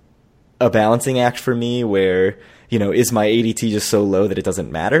this a balancing act for me where, is my ADT just so low that it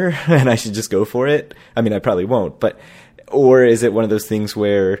doesn't matter and I should just go for it? I mean, I probably won't, but Or is it one of those things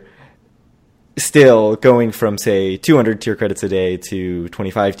where still going from, say, 200 tier credits a day to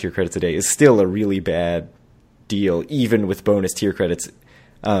 25 tier credits a day is still a really bad deal, even with bonus tier credits,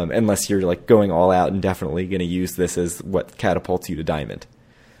 unless you're like going all out and definitely going to use this as what catapults you to diamond?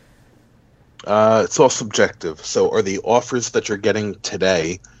 It's all subjective. So are the offers that you're getting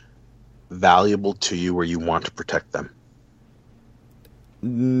today valuable to you where you want to protect them?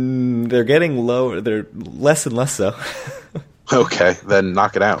 They're getting lower. They're less and less so. Okay, then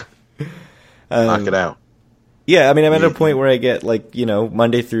knock it out. Knock it out. Yeah, I mean, I'm at a point where I get like,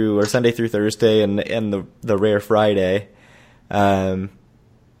 Monday through or Sunday through Thursday and the rare Friday.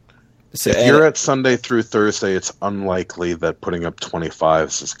 So if you're at Sunday through Thursday, it's unlikely that putting up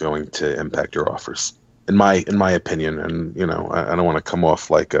 25s is going to impact your offers, in my opinion. And I don't want to come off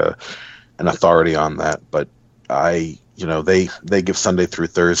like an authority on that, but they give Sunday through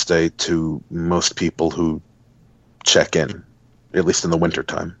Thursday to most people who check in, at least in the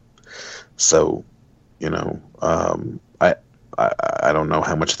wintertime. So, I don't know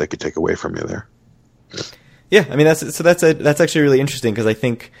how much they could take away from you there. Yeah, I mean that's actually really interesting, because I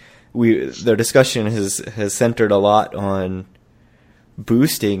think their discussion has centered a lot on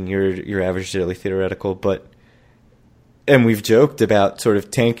boosting your average daily theoretical, and we've joked about sort of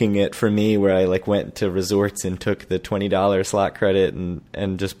tanking it for me, where I like went to resorts and took the $20 slot credit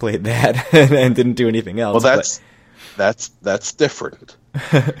and just played that and didn't do anything else. Well, that's different.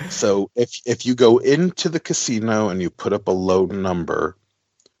 So if you go into the casino and you put up a low number,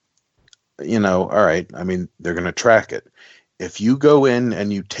 all right, I mean, they're going to track it. If you go in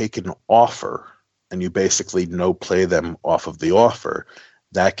and you take an offer and you basically no play them off of the offer,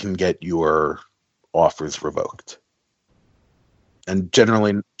 that can get your offers revoked. And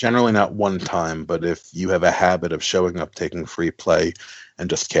generally not one time, but if you have a habit of showing up, taking free play, and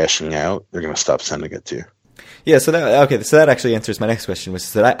just cashing out, they're going to stop sending it to you. Yeah, so that actually answers my next question, which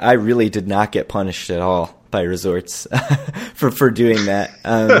is that I really did not get punished at all by resorts for doing that.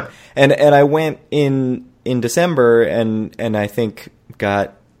 And I went in December and I think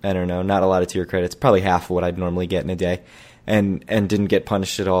got, I don't know, not a lot of tier credits, probably half of what I'd normally get in a day, and didn't get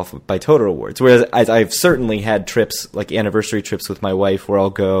punished at all by total rewards. Whereas I've certainly had trips, like anniversary trips with my wife, where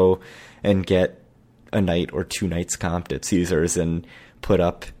I'll go and get a night or 2 nights comped at Caesars and put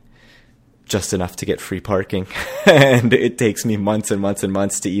up just enough to get free parking. And it takes me months and months and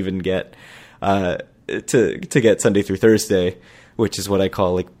months to even get to get Sunday through Thursday, which is what I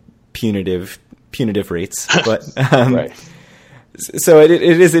call like punitive rates. But right. So it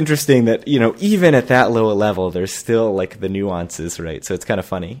is interesting that, even at that low a level, there's still like the nuances, right? So it's kind of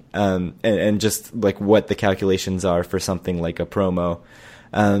funny. And just like what the calculations are for something like a promo.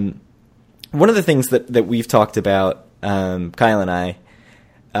 One of the things that we've talked about, Kyle and I,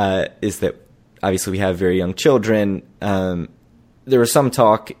 is that obviously we have very young children. There was some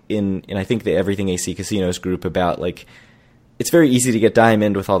talk in I think the Everything AC Casinos group about like, it's very easy to get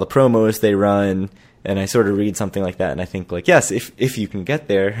diamond with all the promos they run. And I sort of read something like that, and I think like, yes, if you can get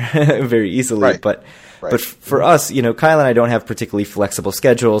there very easily, right. But for us, Kyle and I don't have particularly flexible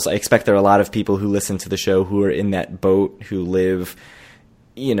schedules. I expect there are a lot of people who listen to the show who are in that boat, who live,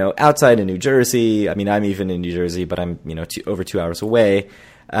 outside of New Jersey. I mean, I'm even in New Jersey, but I'm, over 2 hours away.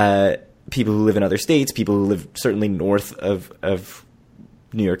 People who live in other states, people who live certainly north of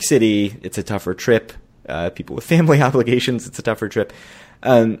New York City, it's a tougher trip. People with family obligations, it's a tougher trip.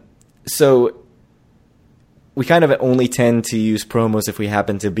 So we kind of only tend to use promos if we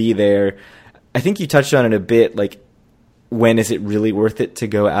happen to be there. I think you touched on it a bit, like, when is it really worth it to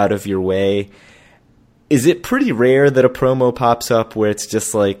go out of your way? Is it pretty rare that a promo pops up where it's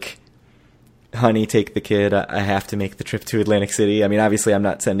just like, honey, take the kid, I have to make the trip to Atlantic City? I mean, obviously I'm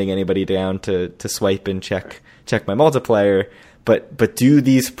not sending anybody down to swipe and check my multiplier, but do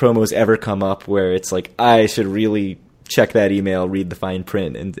these promos ever come up where it's like, I should really check that email, read the fine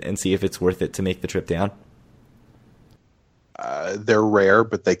print, and see if it's worth it to make the trip down? They're rare,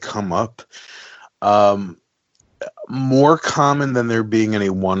 but they come up. More common than there being any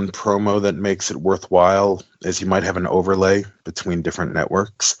one promo that makes it worthwhile is you might have an overlay between different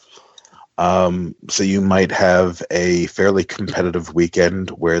networks. So you might have a fairly competitive weekend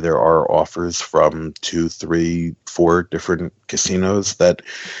where there are offers from 2, 3, 4 different casinos that,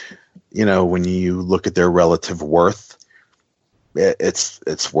 when you look at their relative worth,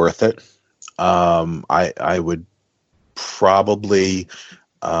 it's worth it. I would probably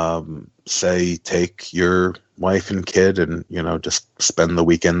say take your wife and kid and, just spend the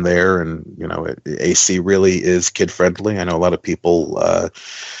weekend there. And, AC really is kid friendly. I know a lot of people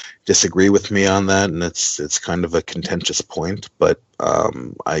disagree with me on that, and it's kind of a contentious point, but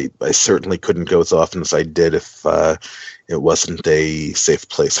I certainly couldn't go as often as I did if it wasn't a safe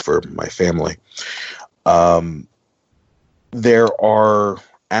place for my family. There are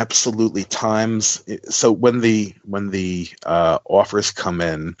absolutely times. So when the offers come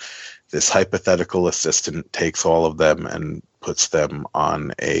in, this hypothetical assistant takes all of them and puts them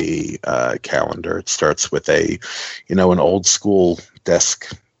on a calendar. It starts with an old school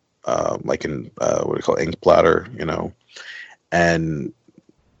desk, like in what do you call ink blotter, and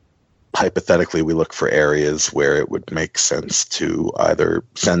hypothetically we look for areas where it would make sense to either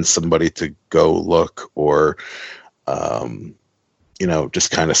send somebody to go look or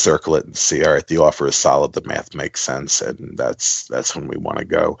just kind of circle it and see, all right, the offer is solid, the math makes sense, and that's when we want to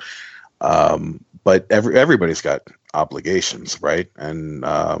go. But everybody's got obligations, right? And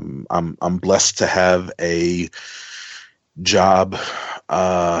I'm blessed to have a job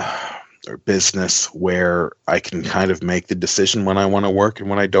or business where I can kind of make the decision when I want to work and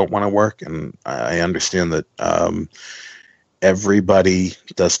when I don't want to work. And I understand that everybody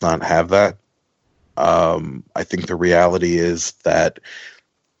does not have that. I think the reality is that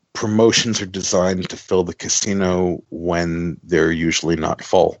promotions are designed to fill the casino when they're usually not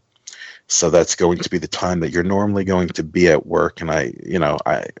full. So that's going to be the time that you're normally going to be at work. And I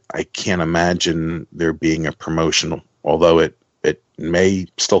can't imagine there being a promotion, although it may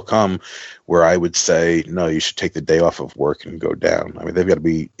still come, where I would say, no, you should take the day off of work and go down. I mean, they've got to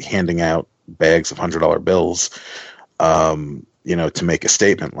be handing out bags of $100 bills, to make a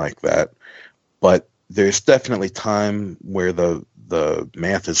statement like that. But there's definitely time where the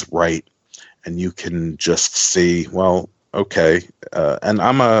math is right, and you can just see, well, okay. And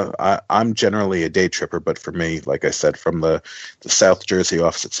I'm generally a day tripper, but for me, like I said, from the South Jersey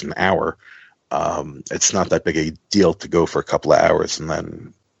office, it's an hour. It's not that big a deal to go for a couple of hours and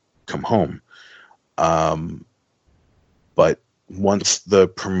then come home. But once the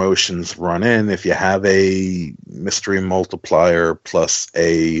promotions run in, if you have a mystery multiplier plus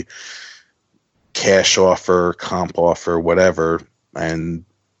a cash offer, comp offer, whatever, and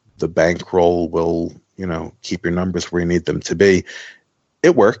the bankroll will, keep your numbers where you need them to be,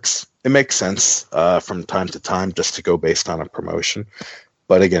 it works. It makes sense from time to time just to go based on a promotion.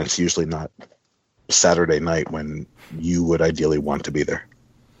 But again, it's usually not Saturday night when you would ideally want to be there.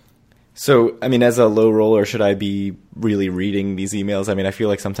 So, I mean, as a low roller, should I be really reading these emails? I mean, I feel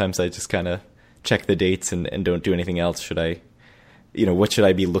like sometimes I just kind of check the dates and don't do anything else. Should I, what should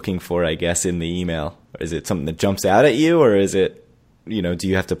I be looking for, I guess, in the email? Is it something that jumps out at you, or is it, do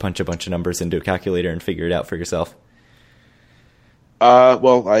you have to punch a bunch of numbers into a calculator and figure it out for yourself?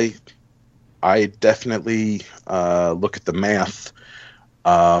 Well, I definitely look at the math.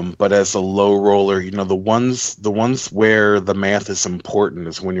 But as a low roller, the ones where the math is important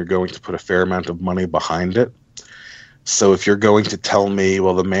is when you're going to put a fair amount of money behind it. So if you're going to tell me,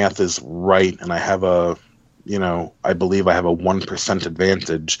 well, the math is right and I have I believe I have a 1%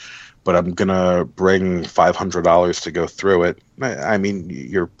 advantage, but I'm going to bring $500 to go through it. I mean,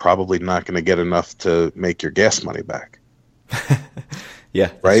 you're probably not going to get enough to make your gas money back. Yeah,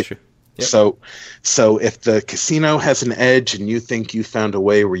 that's right? True. Yep. So if the casino has an edge and you think you found a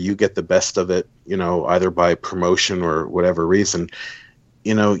way where you get the best of it, either by promotion or whatever reason,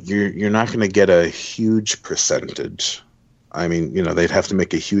 you're not going to get a huge percentage. I mean, they'd have to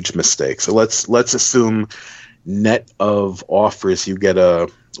make a huge mistake. So let's assume net of offers you get a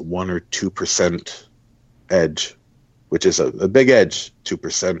 1 or 2% edge, which is a big edge,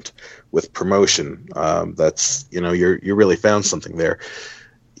 2% with promotion. That's you really found something there.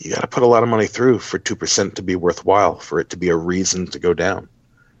 You got to put a lot of money through for 2% to be worthwhile, for it to be a reason to go down.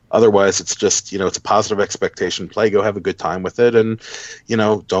 Otherwise, it's just, it's a positive expectation play. Go have a good time with it. And,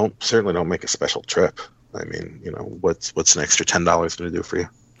 certainly don't make a special trip. I mean, what's an extra $10 going to do for you?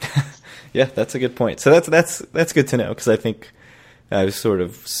 Yeah, that's a good point. So that's good to know, because I think I was sort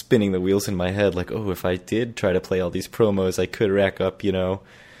of spinning the wheels in my head like, oh, if I did try to play all these promos, I could rack up,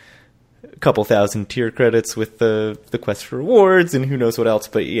 a couple thousand tier credits with the quest for rewards and who knows what else.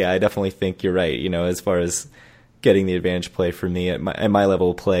 But yeah, I definitely think you're right. As far as getting the advantage play for me at my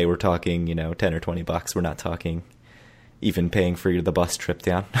level of play, we're talking, $10 or $20. We're not talking even paying for the bus trip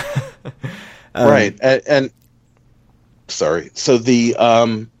down. Right. And sorry. So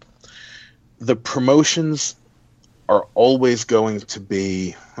the promotions are always going to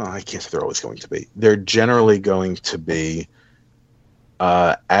be, I can't say they're always going to be, they're generally going to be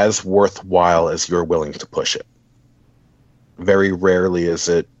as worthwhile as you're willing to push it. Very rarely is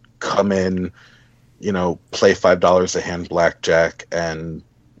it come in, play $5 a hand blackjack and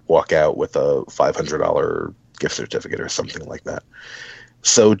walk out with a $500 gift certificate or something like that.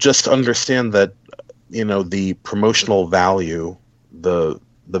 So just understand that, the promotional value, the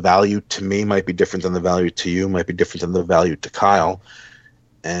value to me might be different than the value to you, might be different than the value to Kyle.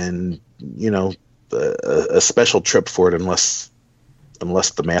 And, a special trip for it, unless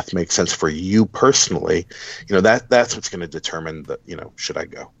the math makes sense for you personally, that's what's going to determine that, should I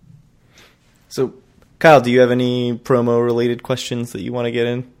go? So, Kyle, do you have any promo related questions that you want to get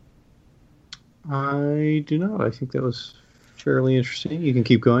in? I do not. I think that was fairly interesting. You can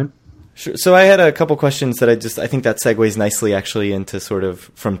keep going. Sure. So I had a couple questions that I think that segues nicely actually into sort of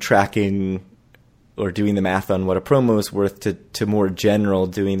from tracking or doing the math on what a promo is worth to more general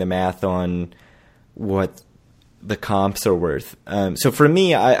doing the math on what the comps are worth. So for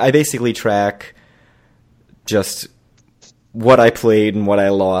me, I basically track just what I played and what I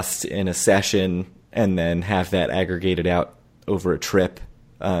lost in a session and then have that aggregated out over a trip.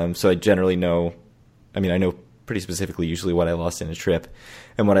 So I generally know, I know pretty specifically usually what I lost in a trip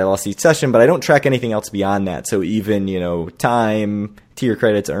and what I lost each session, but I don't track anything else beyond that. So even, time, tier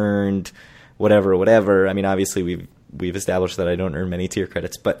credits earned, whatever. Obviously we've established that I don't earn many tier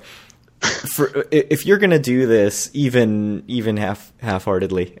credits, but if you're going to do this even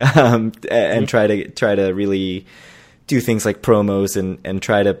half-heartedly, and try to really do things like promos and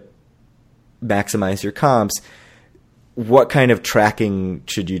try to maximize your comps, what kind of tracking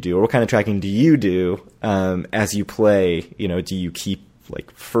should you do, or what kind of tracking do you do as you play? Do you keep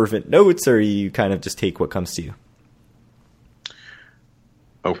like fervent notes, or you kind of just take what comes to you?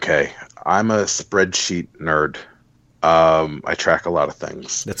 Okay, I'm a spreadsheet nerd. I track a lot of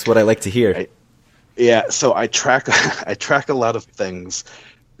things. That's what I like to hear. So I track a lot of things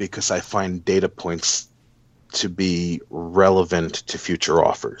because I find data points to be relevant to future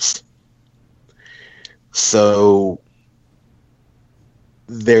offers. So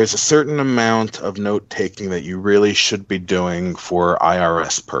there's a certain amount of note-taking that you really should be doing for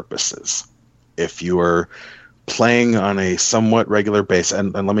IRS purposes. If you are playing on a somewhat regular basis,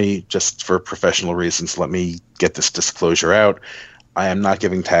 and let me, just for professional reasons, let me get this disclosure out. I am not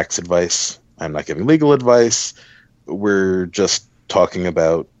giving tax advice. I'm not giving legal advice. We're just talking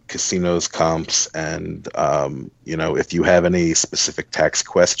about casinos, comps, and, if you have any specific tax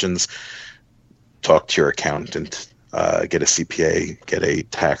questions, talk to your accountant, get a CPA, get a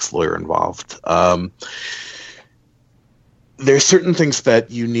tax lawyer involved. There's certain things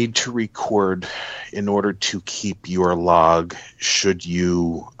that you need to record in order to keep your log should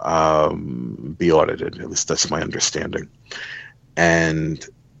you be audited. At least that's my understanding. And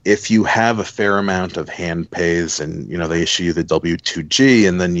if you have a fair amount of hand pays and, they issue you the W-2G,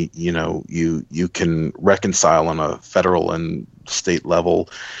 and then, you can reconcile on a federal and state level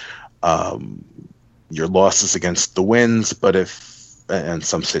your losses against the wins, but and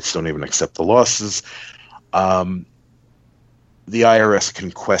some states don't even accept the losses, the IRS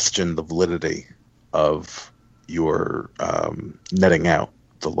can question the validity of your netting out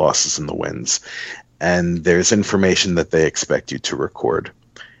the losses and the wins. And there's information that they expect you to record.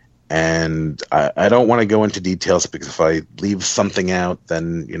 And I don't want to go into details because if I leave something out,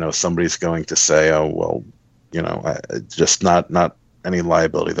 then, somebody's going to say, oh, well, just not any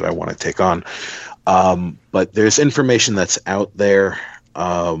liability that I want to take on. But there's information that's out there.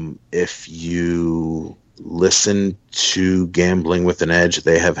 If you listen to Gambling with an Edge,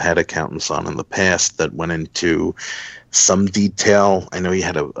 they have had accountants on in the past that went into some detail. I know you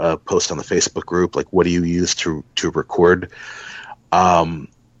had a post on the Facebook group, like what do you use to record?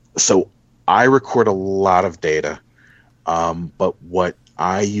 So I record a lot of data, but what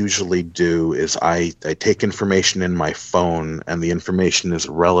I usually do is I take information in my phone, and the information is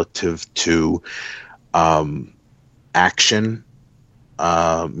relative to action,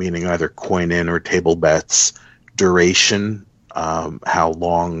 meaning either coin in or table bets, duration, how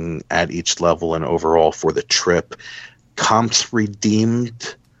long at each level and overall for the trip, comps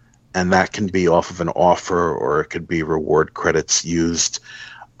redeemed, and that can be off of an offer or it could be reward credits used.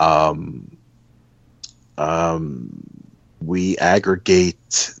 We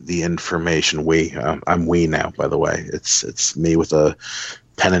aggregate the information. I'm we now, by the way. It's me with a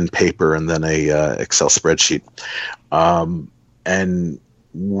pen and paper and then a Excel spreadsheet. And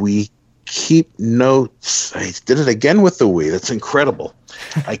we keep notes. I did it again with the we. That's incredible.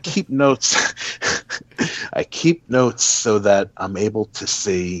 I keep notes. I keep notes so that I'm able to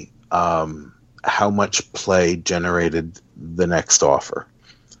see how much play generated the next offer.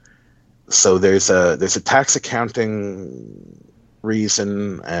 So there's a tax accounting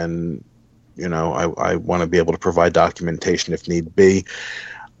reason, and I want to be able to provide documentation if need be.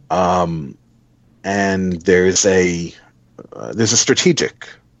 And there's a strategic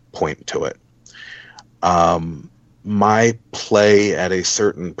point to it. My play at a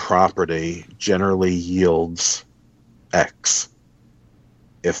certain property generally yields X.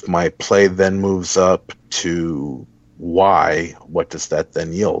 If my play then moves up to Y, what does that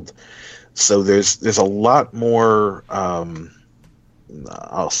then yield? So there's a lot more, I'll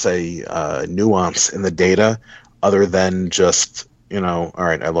say, nuance in the data, other than just, all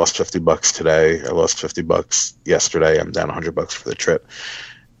right, I lost $50 today, I lost $50 yesterday, I'm down $100 for the trip.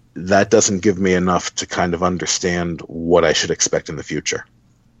 That doesn't give me enough to kind of understand what I should expect in the future.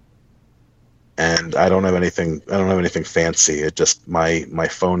 And I don't have anything fancy. It just, my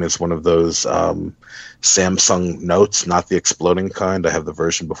phone is one of those Samsung Notes, not the exploding kind. I have the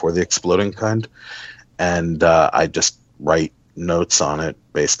version before the exploding kind. And I just write notes on it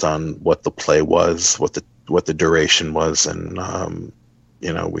based on what the play was, what the duration was, and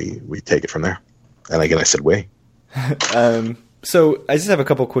we take it from there. And again, I said we. So I just have a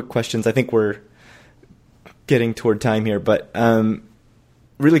couple quick questions. I think we're getting toward time here, but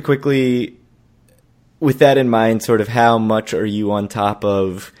really quickly, with that in mind, sort of how much are you on top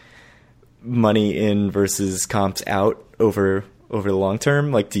of money in versus comps out over the long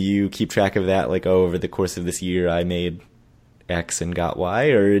term? Like, do you keep track of that? Like, over the course of this year, I made X and got Y,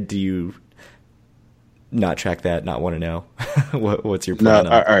 or do you not track that, not want to know? What's your plan?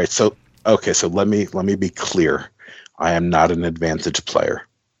 No, all right. So let me be clear. I am not an advantage player.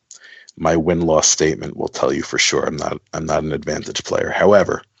 My win-loss statement will tell you for sure I'm not an advantage player.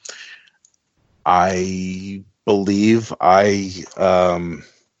 However, I believe I'm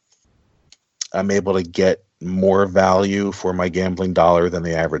able to get more value for my gambling dollar than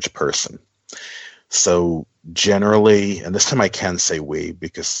the average person. So generally, and this time I can say we,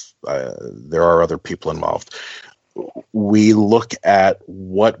 because there are other people involved, we look at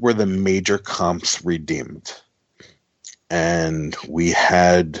what were the major comps redeemed. And we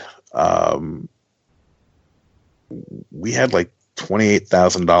had like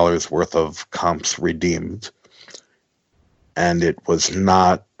 $28,000 worth of comps redeemed, and it was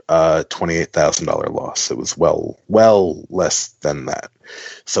not a $28,000 loss. It was well less than that.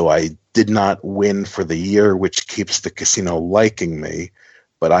 So I did not win for the year, which keeps the casino liking me,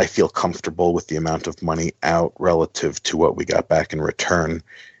 but I feel comfortable with the amount of money out relative to what we got back in return,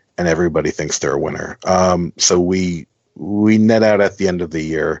 and everybody thinks they're a winner. So we net out at the end of the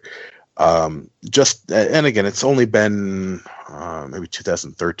year. And again, it's only been maybe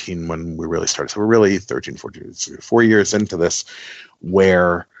 2013 when we really started. So we're really 13, 14, 4 years into this,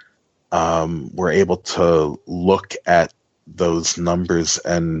 where we're able to look at those numbers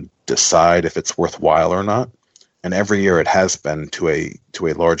and decide if it's worthwhile or not. And every year it has been to a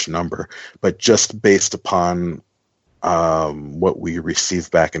large number, but just based upon what we receive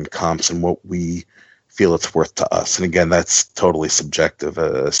back in comps and what we feel it's worth to us. And again, that's totally subjective.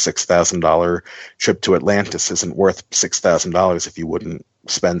 A $6,000 trip to Atlantis isn't worth $6,000 if you wouldn't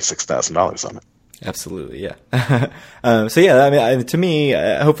spend $6,000 on it. Absolutely, yeah. So yeah, I mean, to me,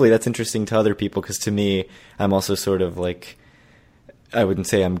 hopefully that's interesting to other people, because to me, I'm also sort of like, I wouldn't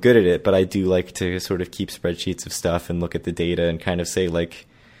say I'm good at it, but I do like to sort of keep spreadsheets of stuff and look at the data and kind of say like,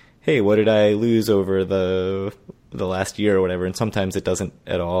 hey, what did I lose over the last year or whatever? And sometimes it doesn't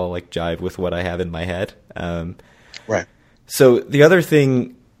at all like jive with what I have in my head. Right. So the other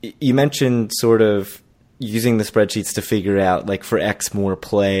thing you mentioned, sort of using the spreadsheets to figure out like for X more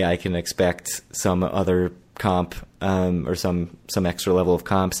play, I can expect some other comp or some extra level of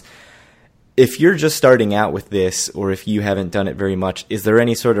comps. If you're just starting out with this, or if you haven't done it very much, is there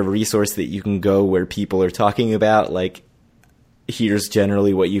any sort of resource that you can go where people are talking about like, here's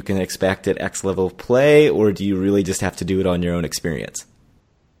generally what you can expect at X level of play, or do you really just have to do it on your own experience?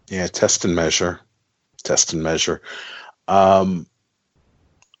 Yeah, test and measure.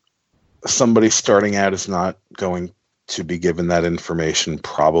 Somebody starting out is not going to be given that information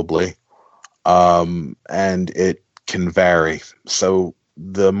probably, and it can vary. So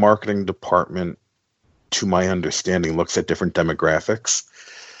the marketing department, to my understanding, looks at different demographics,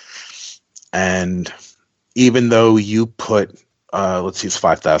 and even though you put let's use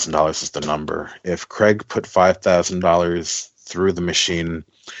 $5,000 as the number. If Craig put $5,000 through the machine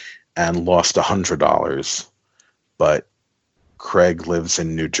and lost $100, but Craig lives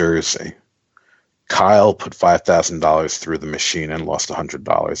in New Jersey. Kyle put $5,000 through the machine and lost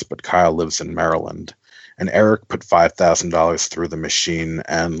 $100, but Kyle lives in Maryland. And Eric put $5,000 through the machine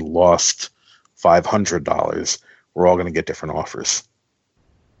and lost $500. We're all going to get different offers.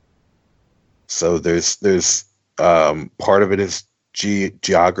 So there's part of it is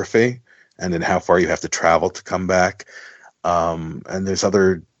geography, and then how far you have to travel to come back. And there's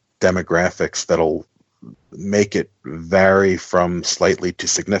other demographics that'll make it vary from slightly to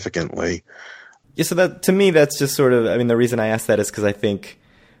significantly. Yeah, so that, to me, that's just sort of, I mean, the reason I asked that is because I think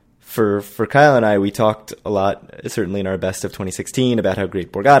for Kyle and I, we talked a lot, certainly in our best of 2016, about how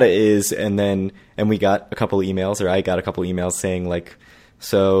great Borgata is, and we got a couple emails, or I got a couple emails saying, like,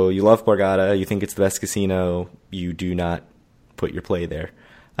 so you love Borgata, you think it's the best casino, you do not put your play there.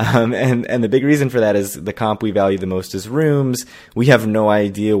 And the big reason for that is the comp we value the most is rooms. We have no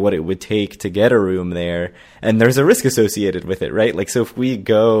idea what it would take to get a room there, and there's a risk associated with it, right? Like, so if we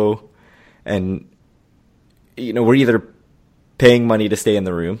go and, you know, we're either paying money to stay in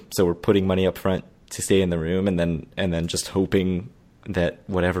the room, so we're putting money up front to stay in the room, and then just hoping that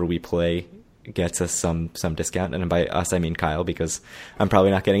whatever we play gets us some discount. And by us, I mean Kyle, because I'm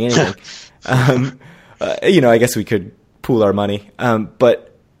probably not getting anything. You know, I guess we could pool our money, but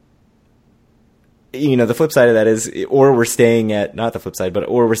you know, the flip side of that is, or we're staying at, not the flip side, but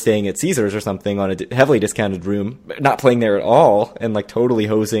or we're staying at Caesars or something on a heavily discounted room, not playing there at all, and like totally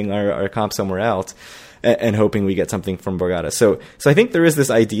hosing our comp somewhere else, and hoping we get something from Borgata. So I think there is this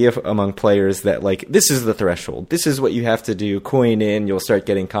idea among players that, like, this is the threshold. This is what you have to do. Coin in, you'll start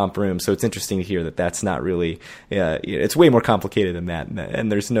getting comp rooms. So it's interesting to hear that that's not really, it's way more complicated than that.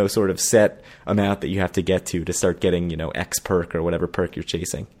 And there's no sort of set amount that you have to get to start getting, you know, X perk or whatever perk you're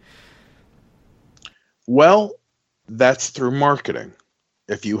chasing. Well, that's through marketing.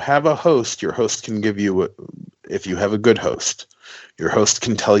 If you have a host, your host can give you, if you have a good host, your host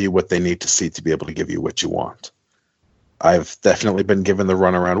can tell you what they need to see to be able to give you what you want. I've definitely been given the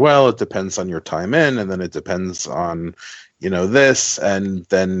runaround, well, it depends on your time in, and then it depends on, you know, this, and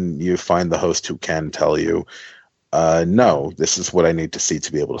then you find the host who can tell you, no, this is what I need to see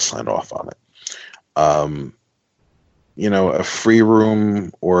to be able to sign off on it. You know, a free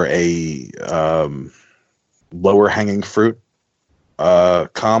room or a lower hanging fruit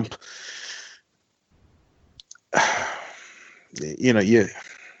comp, you know,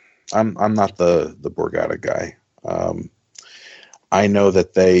 I'm not the Borgata guy. I know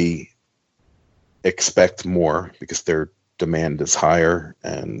that they expect more because their demand is higher,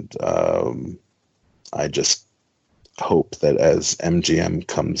 and I just hope that as MGM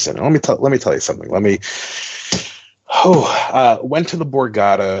comes in, let me tell you something. Went to the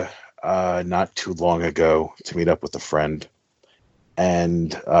Borgata not too long ago to meet up with a friend,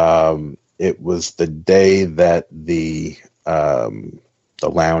 and it was the day that the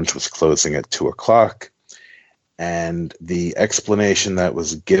lounge was closing at 2:00, and the explanation that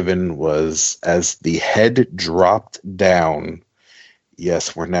was given was, as the head dropped down,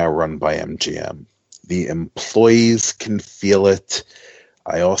 yes, we're now run by MGM. The employees can feel it.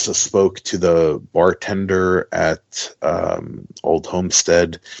 I also spoke to the bartender at Old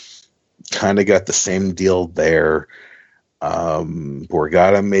Homestead. Kind of got the same deal there.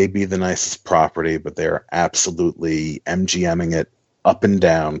 Borgata may be the nicest property, but they're absolutely MGMing it up and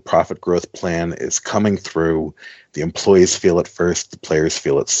down. Profit growth plan is coming through. The employees feel it first. The players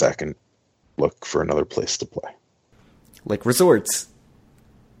feel it second. Look for another place to play. Like resorts.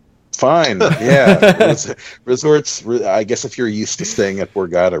 Fine, yeah. Resorts, I guess if you're used to staying at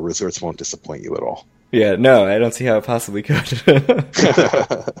Borgata, resorts won't disappoint you at all. Yeah, no, I don't see how it possibly could.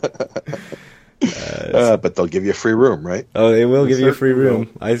 But they'll give you a free room, right? Oh, they will give you a free room.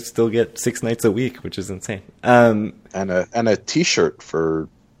 I still get 6 nights a week, which is insane. And a T-shirt for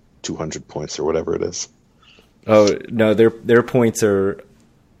 200 points or whatever it is. Oh no, their points are,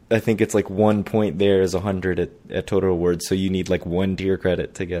 I think it's like 1 point there is 100 at Total Rewards, so you need like 1 tier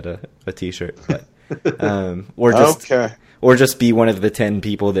credit to get a T-shirt. But, or just be one of the 10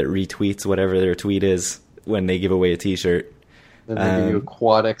 people that retweets whatever their tweet is when they give away a T-shirt. And they give you a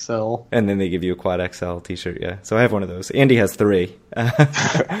Quad XL. And then they give you a Quad XL T-shirt, yeah. So I have one of those. Andy has 3.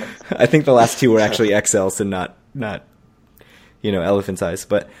 I think the last 2 were actually XLs and not elephant size.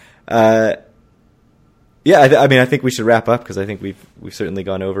 But yeah, I mean, I think we should wrap up because I think we've certainly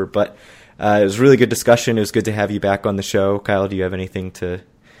gone over. But it was a really good discussion. It was good to have you back on the show. Kyle, do you have anything to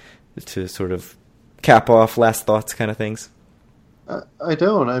sort of cap off, last thoughts kind of things? I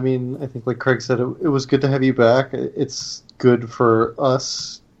don't. I mean, I think like Craig said, it was good to have you back. It's good for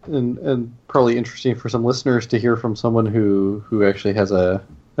us and probably interesting for some listeners to hear from someone who actually has a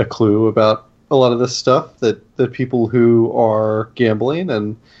clue about a lot of this stuff that people who are gambling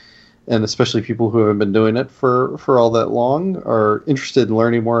and especially people who haven't been doing it for all that long are interested in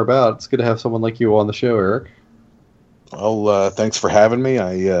learning more about. It's good to have someone like you on the show, Eric. Well, thanks for having me.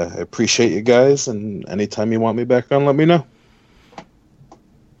 I appreciate you guys, and anytime you want me back on, let me know.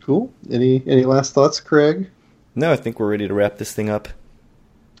 Cool. Any last thoughts, Craig? No, I think we're ready to wrap this thing up.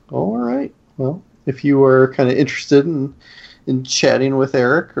 All right. Well, if you are kind of interested in chatting with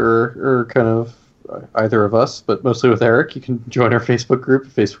Eric or kind of either of us, but mostly with Eric, you can join our Facebook group,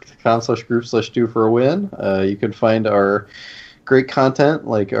 facebook.com/group/do-for-a-win. You can find our great content,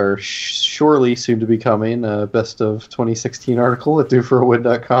 like our surely soon-to-be coming Best of 2016 article at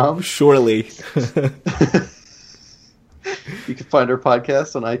doforawin.com. Surely. You can find our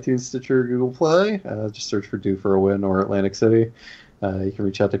podcast on iTunes, Stitcher, Google Play. Just search for Do For A Win or Atlantic City. You can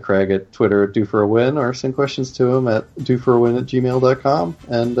reach out to Craig at Twitter at DoForAWin or send questions to him at doforawin@gmail.com.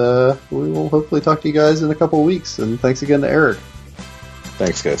 And we will hopefully talk to you guys in a couple of weeks. And thanks again to Eric.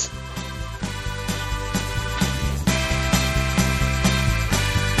 Thanks, guys.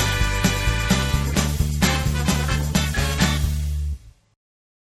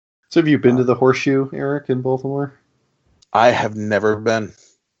 So have you been to the Horseshoe, Eric, in Baltimore? I have never been.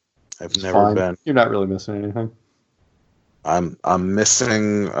 I've never been. You're not really missing anything. I'm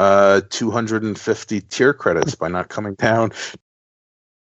missing 250 tier credits by not coming down